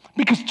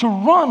 Because to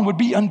run would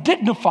be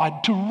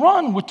undignified. To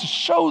run would to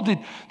show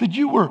that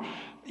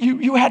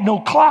you had no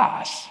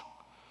class.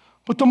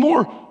 But the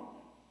more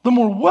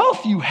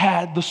wealth you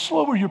had, the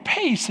slower your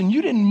pace, and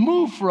you didn't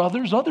move for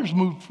others, others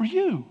moved for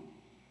you.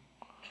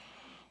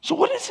 So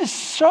what does this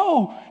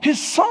show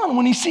his son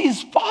when he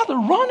sees his father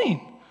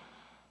running?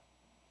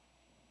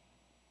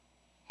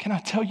 Can I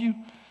tell you,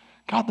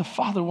 God the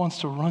Father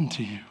wants to run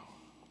to you.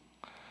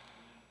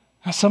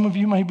 Now some of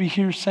you may be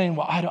here saying,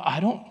 well,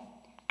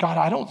 God,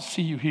 I don't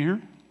see you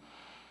here.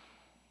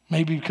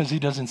 Maybe because he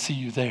doesn't see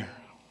you there.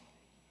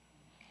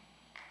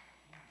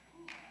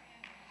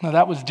 Now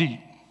that was deep.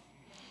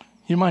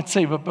 You might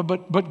say,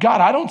 but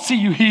God, I don't see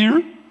you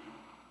here.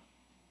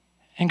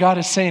 And God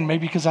is saying,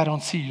 maybe because I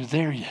don't see you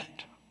there yet.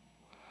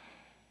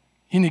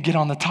 You need to get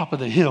on the top of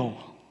the hill.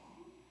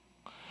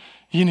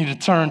 You need to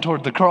turn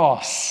toward the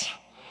cross.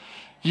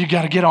 You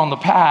got to get on the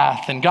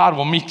path, and God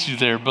will meet you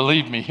there.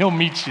 Believe me, he'll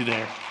meet you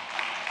there.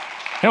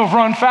 He'll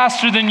run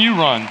faster than you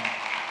run.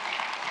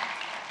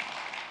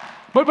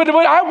 But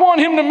I want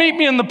him to meet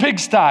me in the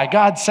pigsty.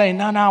 God's saying,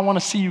 no, I want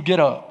to see you get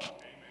up.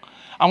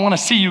 I want to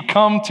see you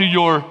come to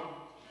your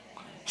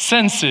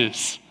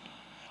senses.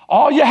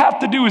 All you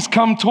have to do is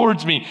come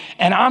towards me,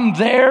 and I'm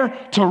there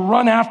to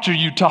run after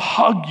you, to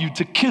hug you,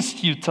 to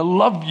kiss you, to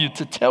love you,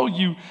 to tell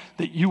you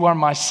that you are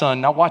my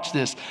son. Now watch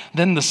this.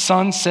 Then the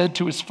son said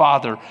to his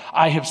father,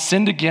 I have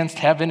sinned against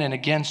heaven and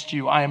against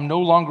you. I am no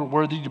longer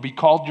worthy to be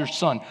called your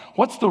son.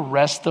 What's the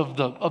rest of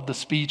the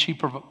speech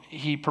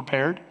he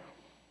prepared?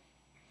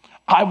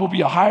 I will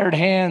be a hired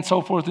hand,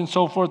 so forth and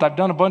so forth. I've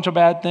done a bunch of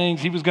bad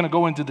things. He was going to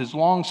go into this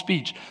long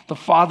speech. The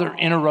father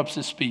interrupts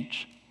his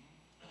speech.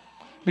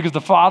 Because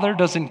the father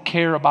doesn't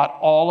care about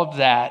all of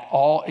that.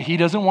 He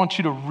doesn't want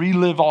you to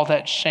relive all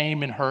that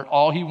shame and hurt.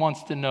 All he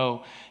wants to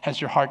know, has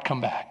your heart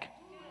come back?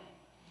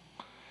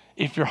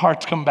 If your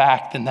heart's come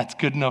back, then that's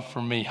good enough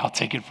for me. I'll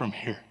take it from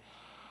here.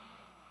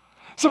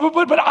 So,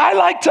 but I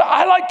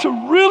like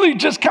to really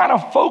just kind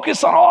of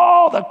focus on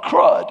all the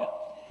crud.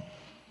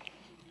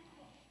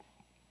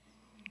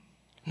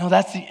 No,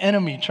 that's the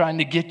enemy trying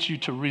to get you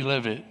to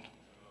relive it.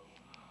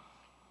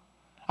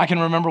 I can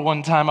remember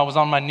one time I was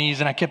on my knees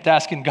and I kept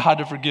asking God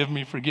to forgive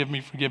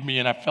me.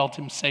 And I felt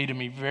him say to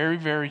me very,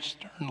 very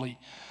sternly,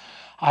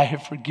 I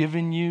have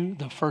forgiven you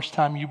the first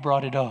time you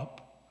brought it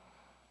up.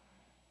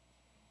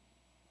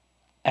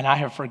 And I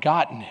have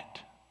forgotten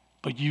it,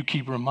 but you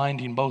keep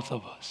reminding both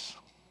of us.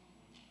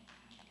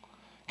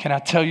 Can I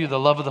tell you the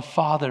love of the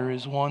Father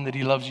is one that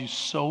he loves you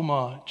so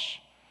much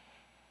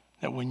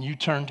that when you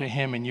turn to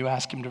him and you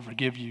ask him to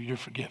forgive you, you're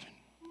forgiven.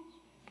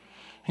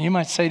 And you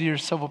might say to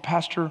yourself, well,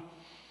 Pastor,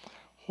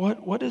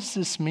 what does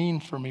this mean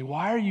for me?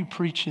 Why are you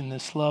preaching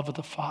this love of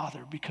the Father?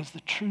 Because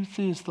the truth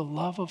is the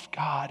love of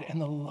God and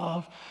the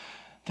love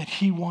that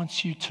he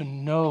wants you to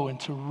know and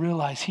to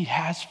realize he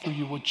has for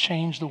you will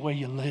change the way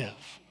you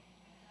live.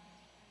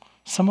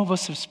 Some of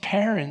us as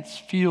parents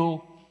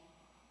feel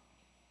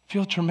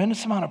a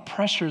tremendous amount of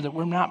pressure that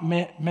we're not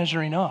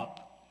measuring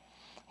up.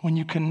 When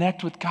you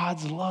connect with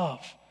God's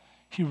love,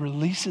 he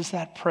releases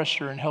that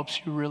pressure and helps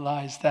you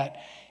realize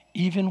that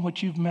even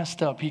what you've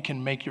messed up, he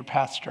can make your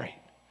path straight.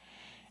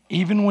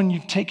 Even when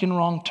you've taken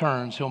wrong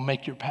turns, he'll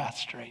make your path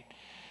straight.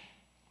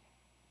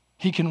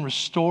 He can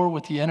restore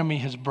what the enemy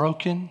has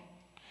broken.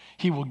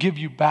 He will give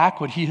you back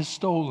what he has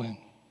stolen.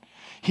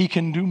 He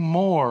can do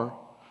more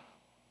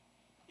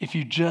if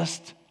you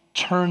just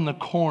turn the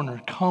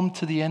corner, come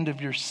to the end of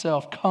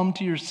yourself, come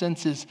to your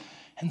senses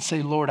and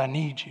say, Lord, I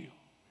need you.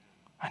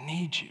 I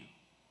need you.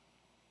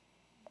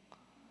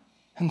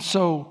 And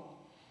so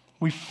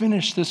we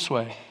finish this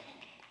way.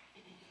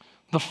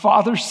 The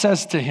Father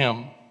says to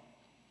him,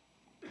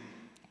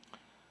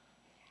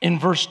 in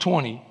verse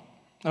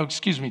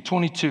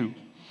 22.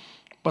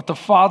 But the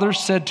father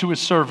said to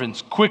his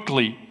servants,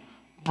 quickly,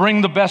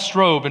 bring the best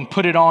robe and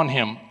put it on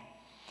him.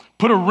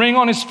 Put a ring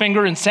on his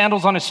finger and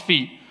sandals on his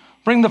feet.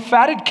 Bring the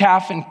fatted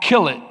calf and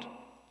kill it.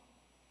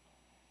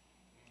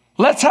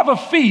 Let's have a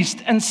feast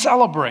and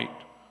celebrate.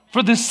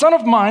 For this son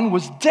of mine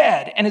was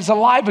dead and is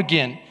alive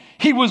again.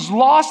 He was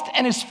lost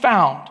and is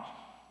found.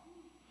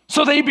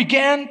 So they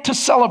began to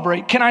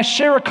celebrate. Can I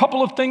share a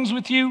couple of things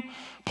with you?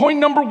 Point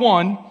number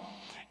one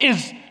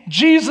is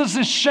Jesus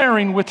is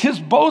sharing with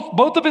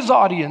both of his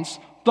audience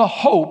the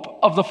hope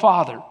of the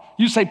Father.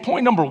 You say,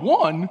 point number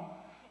one?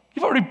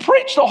 You've already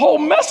preached the whole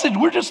message.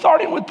 We're just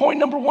starting with point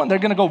number one. They're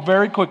going to go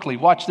very quickly.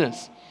 Watch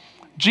this.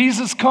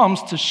 Jesus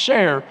comes to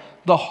share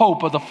the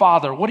hope of the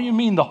Father. What do you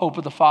mean the hope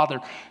of the Father?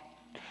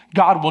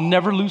 God will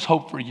never lose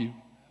hope for you.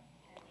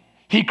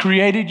 He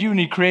created you and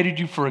he created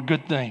you for a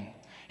good thing.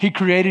 He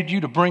created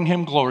you to bring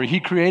him glory. He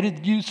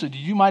created you so that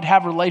you might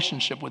have a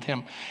relationship with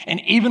him.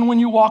 And even when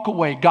you walk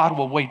away, God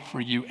will wait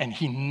for you and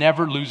he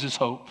never loses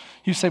hope.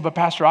 You say, but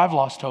Pastor, I've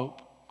lost hope.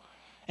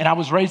 And I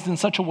was raised in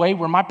such a way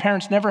where my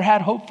parents never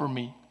had hope for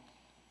me.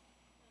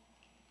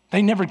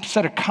 They never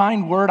said a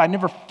kind word. I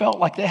never felt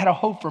like they had a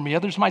hope for me.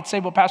 Others might say,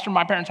 well, Pastor,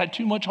 my parents had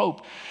too much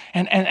hope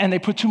and they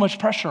put too much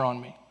pressure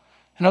on me.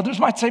 And others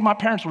might say, my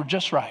parents were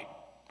just right.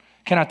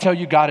 Can I tell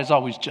you, God is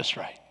always just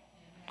right.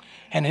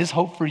 And his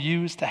hope for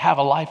you is to have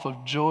a life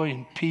of joy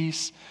and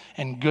peace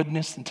and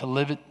goodness and to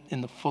live it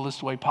in the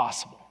fullest way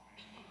possible.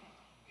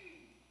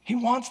 He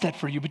wants that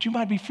for you, but you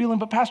might be feeling,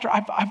 but Pastor,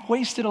 I've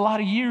wasted a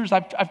lot of years.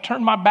 I've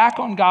turned my back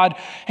on God.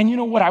 And you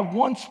know what? I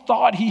once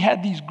thought he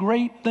had these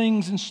great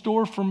things in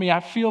store for me. I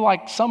feel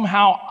like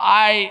somehow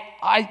I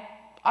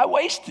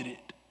wasted it.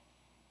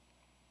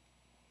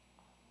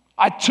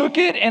 I took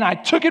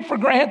it for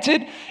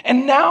granted.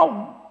 And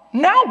now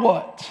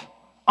what?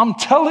 I'm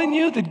telling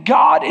you that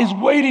God is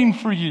waiting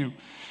for you.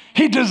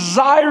 He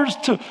desires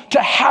to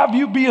have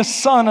you be a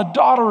son, a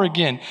daughter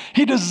again.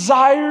 He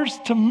desires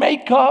to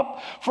make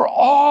up for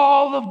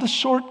all of the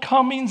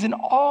shortcomings and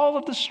all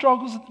of the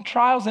struggles and the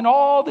trials and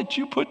all that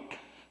you put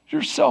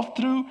yourself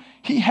through.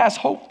 He has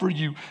hope for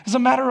you. As a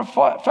matter of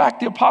fact,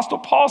 the Apostle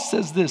Paul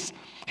says this.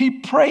 He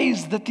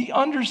prays that the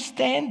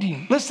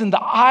understanding, listen,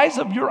 the eyes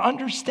of your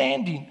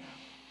understanding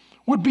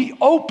would be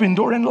opened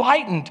or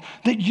enlightened,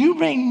 that you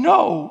may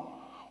know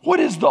what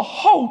is the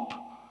hope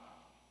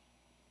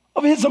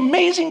of his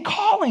amazing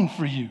calling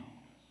for you.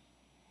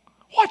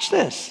 Watch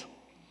this.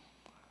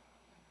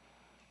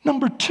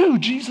 Number 2,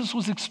 Jesus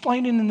was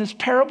explaining in this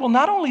parable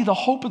not only the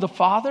hope of the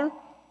Father,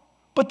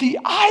 but the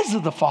eyes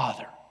of the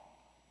Father.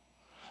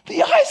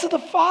 The eyes of the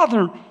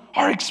Father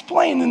are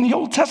explained in the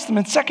Old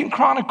Testament, 2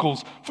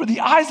 Chronicles. For the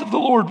eyes of the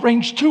Lord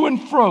range to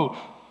and fro,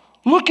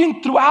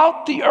 looking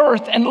throughout the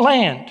earth and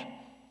land,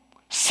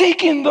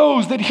 seeking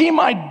those that he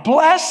might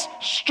bless,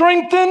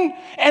 strengthen,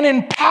 and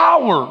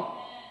empower.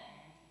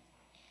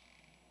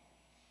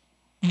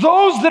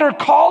 Those that are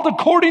called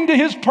according to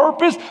his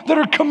purpose, that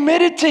are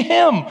committed to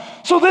him.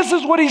 So this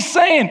is what he's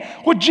saying,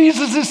 what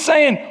Jesus is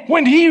saying.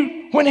 When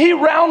he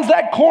rounds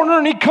that corner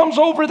and he comes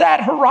over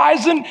that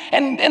horizon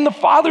and the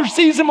Father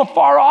sees him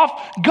afar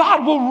off,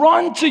 God will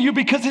run to you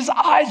because his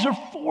eyes are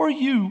for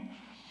you.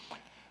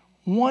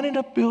 1 in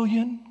a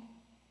billion,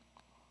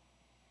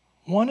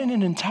 1 in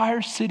an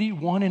entire city,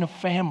 1 in a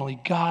family.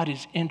 God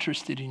is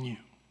interested in you.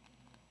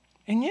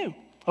 In you.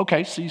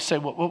 Okay, so you say,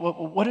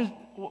 what is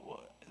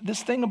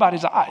this thing about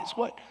his eyes?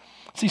 What?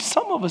 See,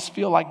 some of us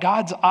feel like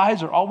God's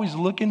eyes are always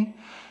looking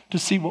to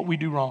see what we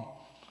do wrong.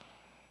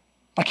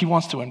 Like he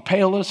wants to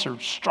impale us or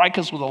strike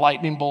us with a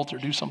lightning bolt or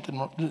do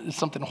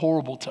something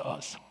horrible to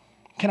us.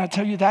 Can I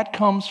tell you that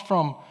comes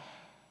from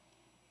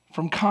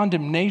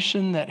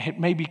condemnation that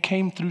maybe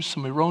came through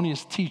some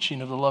erroneous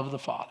teaching of the love of the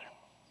Father.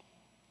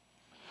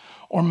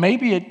 Or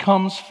maybe it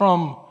comes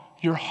from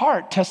your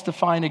heart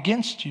testifying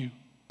against you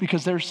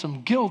because there's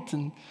some guilt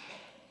and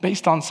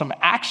based on some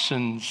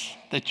actions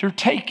that you're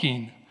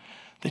taking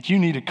that you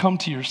need to come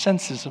to your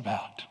senses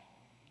about.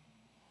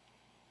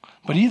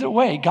 But either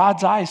way,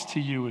 God's eyes to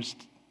you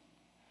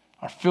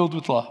are filled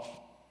with love,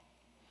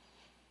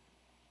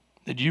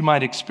 that you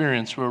might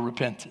experience real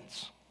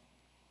repentance.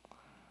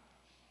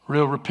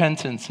 Real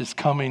repentance is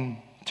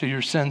coming to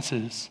your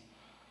senses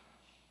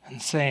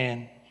and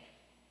saying,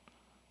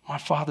 my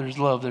Father's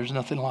love, there's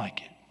nothing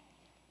like it.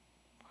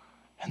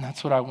 And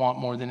that's what I want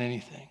more than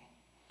anything.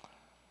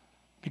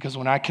 Because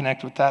when I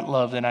connect with that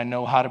love, then I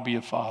know how to be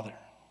a father.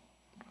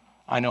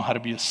 I know how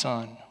to be a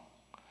son.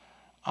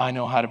 I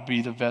know how to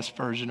be the best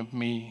version of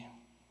me.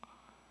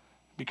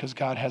 Because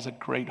God has a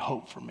great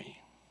hope for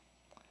me.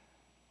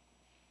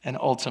 And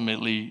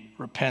ultimately,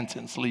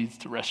 repentance leads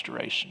to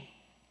restoration.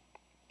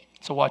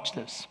 So watch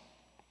this.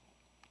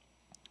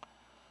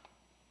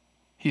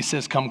 He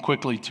says, come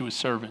quickly to his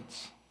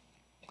servants.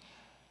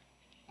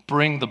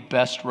 Bring the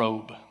best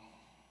robe.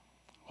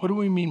 What do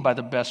we mean by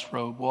the best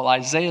robe? Well,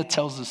 Isaiah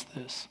tells us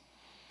this.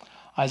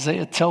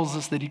 Isaiah tells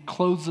us that he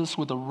clothes us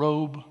with a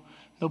robe.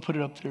 They'll put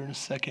it up there in a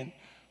second.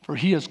 For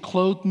he has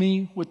clothed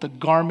me with the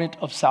garment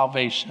of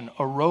salvation,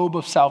 a robe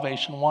of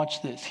salvation.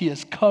 Watch this. He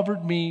has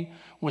covered me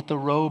with the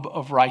robe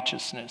of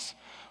righteousness.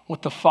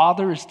 What the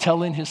Father is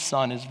telling his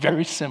Son is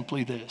very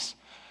simply this.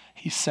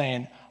 He's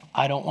saying,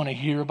 I don't want to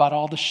hear about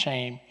all the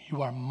shame.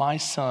 You are my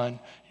son.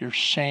 Your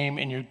shame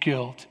and your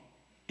guilt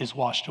is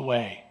washed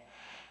away.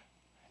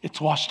 It's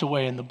washed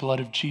away in the blood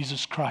of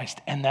Jesus Christ.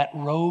 And that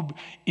robe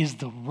is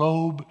the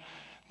robe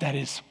that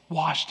is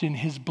washed in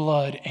his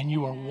blood, and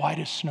you are white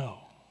as snow.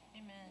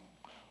 Amen.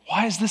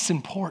 Why is this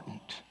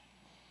important?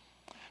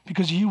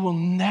 Because you will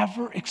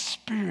never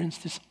experience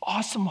this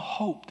awesome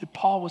hope that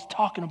Paul was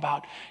talking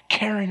about,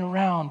 carrying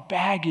around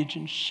baggage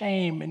and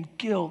shame and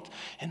guilt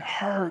and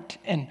hurt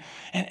and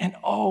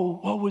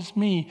oh, woe was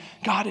me.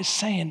 God is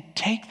saying,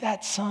 take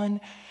that, son.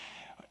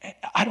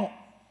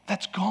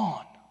 That's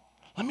gone.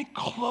 Let me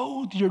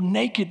clothe your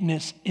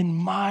nakedness in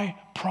my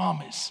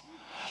promise.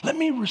 Let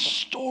me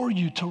restore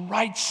you to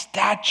right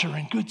stature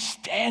and good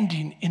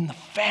standing in the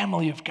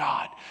family of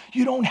God.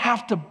 You don't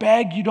have to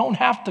beg. You don't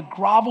have to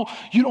grovel.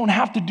 You don't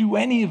have to do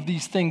any of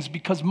these things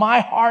because my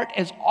heart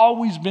has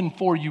always been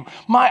for you.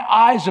 My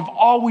eyes have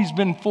always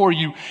been for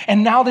you.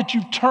 And now that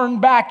you've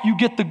turned back, you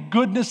get the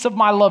goodness of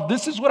my love.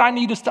 This is what I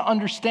need us to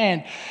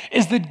understand,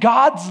 is that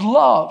God's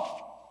love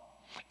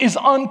is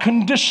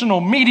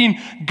unconditional, meaning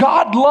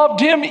God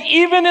loved him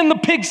even in the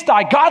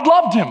pigsty. God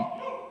loved him.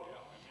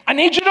 I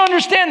need you to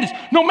understand this.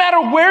 No matter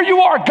where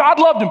you are, God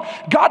loved him.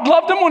 God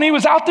loved him when he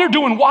was out there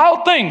doing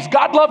wild things.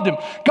 God loved him.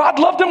 God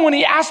loved him when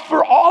he asked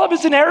for all of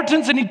his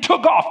inheritance and he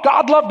took off.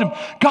 God loved him.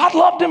 God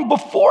loved him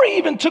before he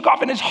even took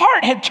off and his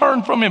heart had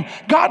turned from him.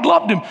 God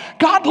loved him.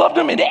 God loved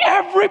him at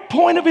every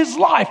point of his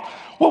life.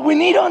 What we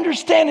need to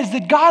understand is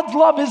that God's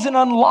love isn't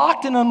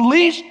unlocked and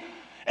unleashed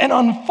and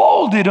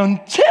unfolded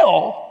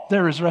until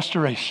there is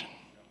restoration.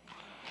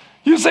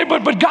 You say,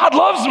 but God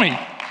loves me.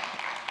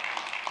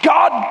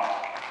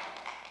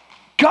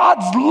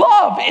 God's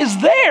love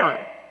is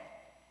there,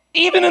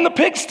 even in the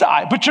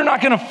pigsty, but you're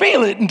not going to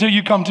feel it until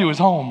you come to his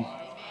home.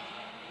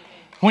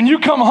 When you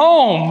come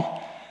home,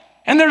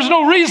 and there's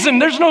no reason,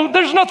 there's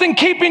nothing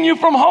keeping you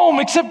from home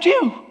except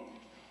you.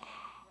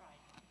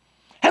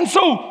 And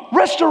so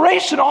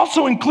restoration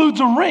also includes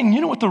a ring.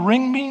 You know what the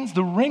ring means?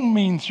 The ring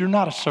means you're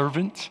not a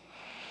servant,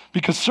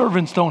 because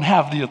servants don't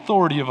have the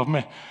authority of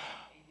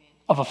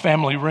a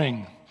family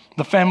ring.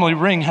 The family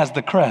ring has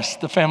the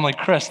crest, and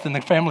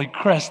the family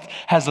crest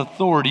has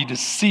authority to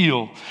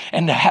seal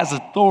and has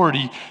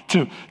authority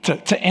to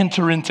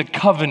enter into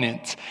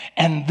covenant.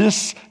 And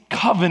this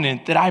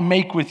covenant that I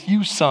make with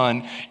you,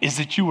 son, is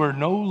that you are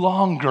no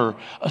longer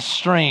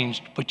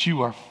estranged, but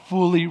you are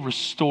fully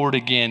restored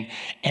again.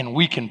 And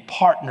we can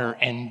partner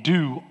and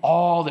do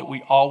all that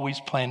we always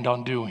planned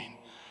on doing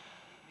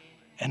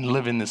and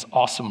live in this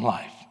awesome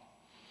life.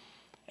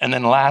 And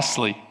then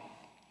lastly,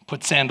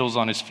 put sandals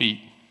on his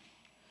feet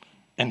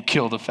and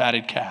kill the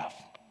fatted calf.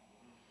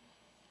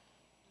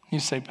 You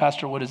say,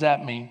 Pastor, what does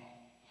that mean?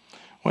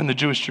 When the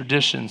Jewish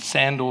tradition,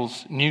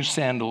 new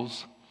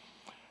sandals,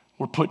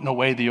 were putting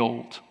away the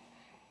old.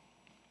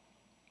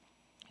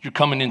 You're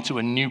coming into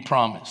a new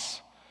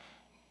promise.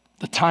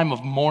 The time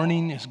of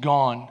mourning is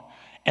gone,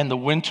 and the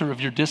winter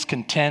of your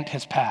discontent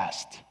has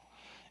passed.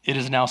 It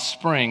is now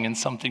spring, and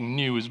something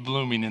new is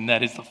blooming, and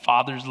that is the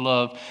Father's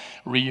love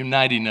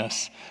reuniting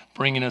us,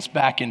 bringing us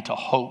back into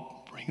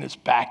hope, bringing us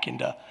back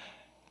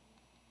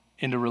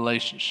into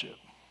relationship.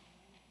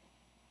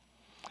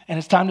 And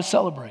it's time to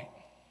celebrate.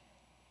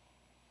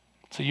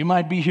 So you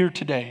might be here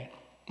today.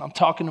 I'm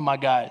talking to my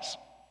guys.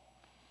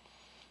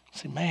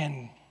 Say,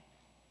 man,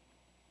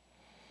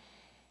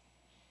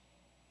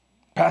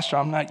 Pastor,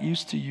 I'm not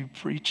used to you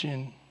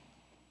preaching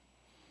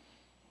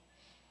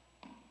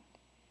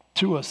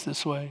to us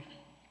this way.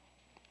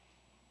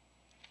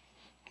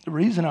 The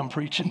reason I'm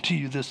preaching to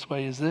you this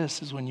way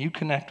is when you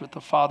connect with the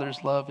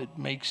Father's love, it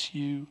makes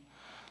you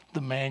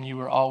the man you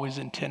were always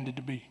intended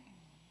to be.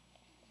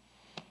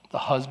 The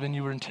husband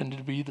you were intended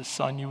to be, the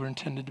son you were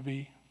intended to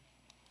be.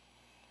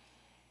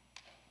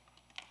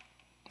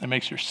 It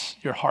makes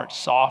your heart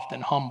soft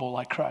and humble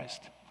like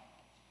Christ.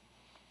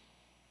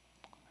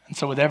 And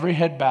so with every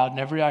head bowed and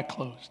every eye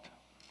closed,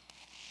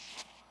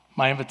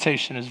 my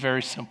invitation is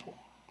very simple.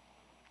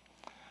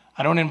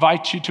 I don't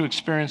invite you to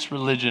experience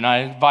religion. I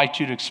invite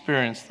you to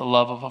experience the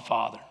love of a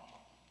Father.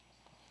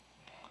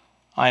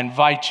 I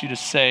invite you to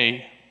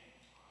say,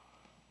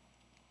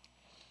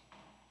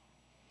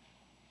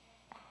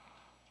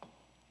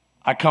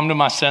 I come to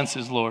my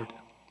senses, Lord.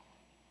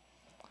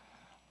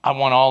 I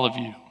want all of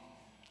you.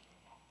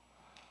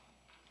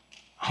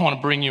 I want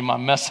to bring you my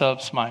mess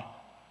ups, my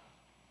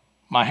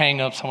hang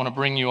ups. I want to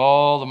bring you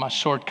all of my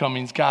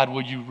shortcomings. God,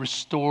 will you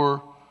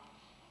restore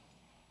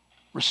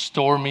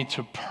me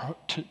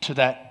to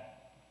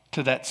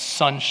that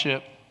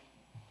sonship?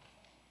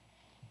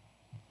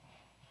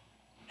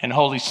 And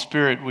Holy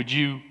Spirit, would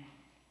you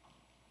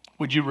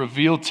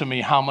reveal to me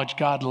how much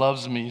God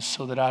loves me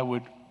so that I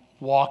would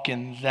walk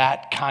in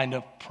that kind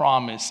of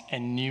promise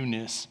and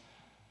newness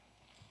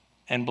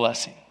and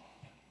blessing.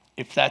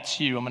 If that's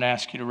you, I'm going to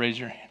ask you to raise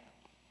your hand.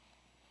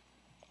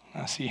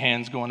 I see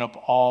hands going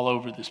up all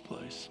over this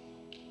place.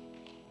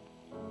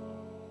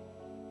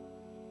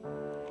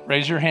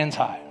 Raise your hands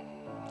high.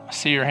 I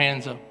see your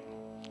hands up.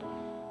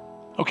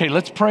 Okay,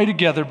 let's pray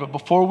together, but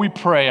before we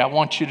pray, I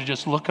want you to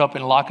just look up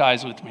and lock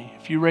eyes with me.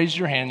 If you raise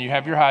your hand, you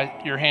have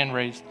your hand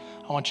raised,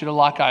 I want you to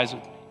lock eyes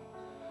with me.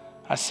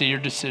 I see your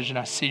decision.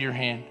 I see your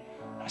hand.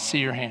 I see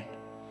your hand.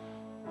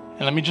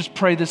 And let me just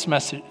pray this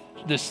message,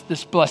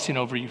 this blessing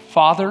over you.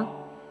 Father,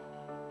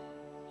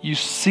 you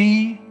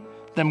see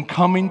them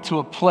coming to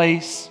a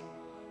place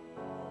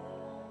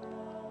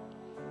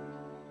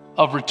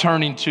of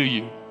returning to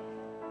you,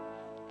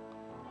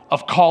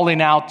 of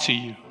calling out to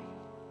you.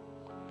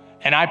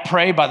 And I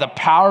pray by the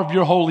power of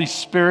your Holy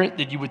Spirit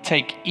that you would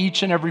take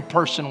each and every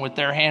person with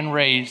their hand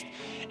raised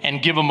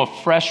and give them a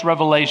fresh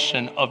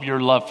revelation of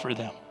your love for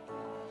them.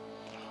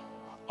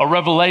 A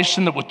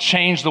revelation that will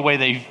change the way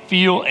they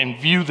feel and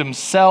view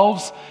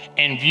themselves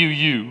and view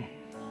you.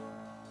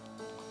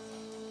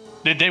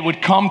 That they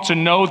would come to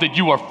know that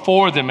you are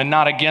for them and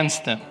not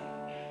against them.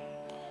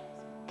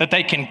 That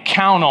they can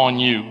count on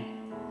you.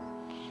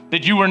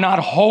 That you are not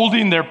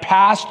holding their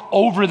past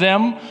over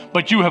them,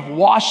 but you have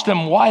washed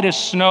them white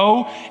as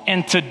snow.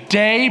 And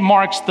today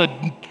marks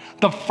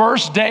the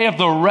first day of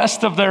the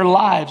rest of their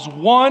lives,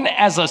 one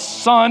as a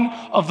son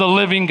of the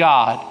living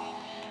God.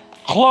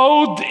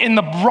 clothed in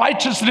the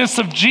righteousness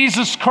of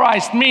Jesus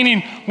Christ,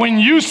 meaning when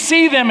you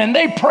see them and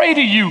they pray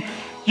to you,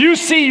 you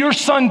see your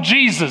son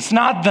Jesus,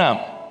 not them.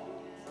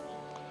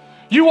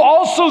 You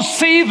also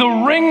see the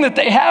ring that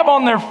they have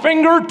on their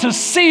finger to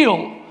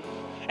seal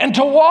and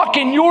to walk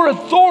in your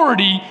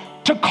authority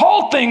to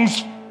call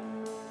things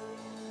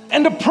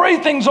and to pray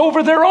things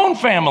over their own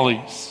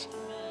families.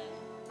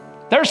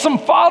 There's some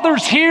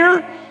fathers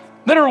here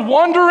that are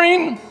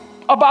wondering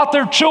about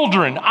their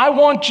children. I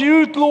want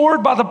you,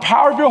 Lord, by the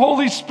power of your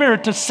Holy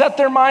Spirit, to set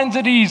their minds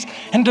at ease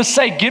and to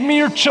say, give me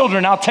your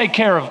children, I'll take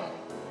care of them.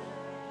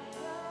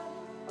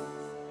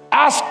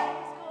 Ask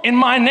in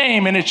my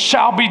name and it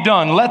shall be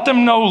done. Let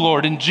them know,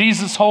 Lord, in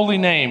Jesus' holy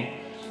name,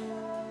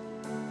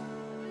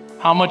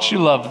 how much you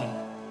love them.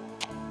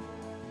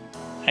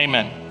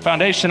 Amen.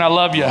 Foundation, I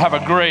love you. Have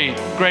a great,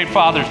 great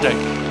Father's Day.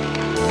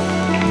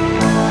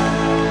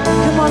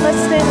 Come on, let's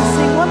stand and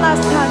sing one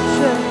last time,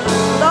 church,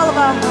 with all of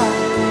our hearts.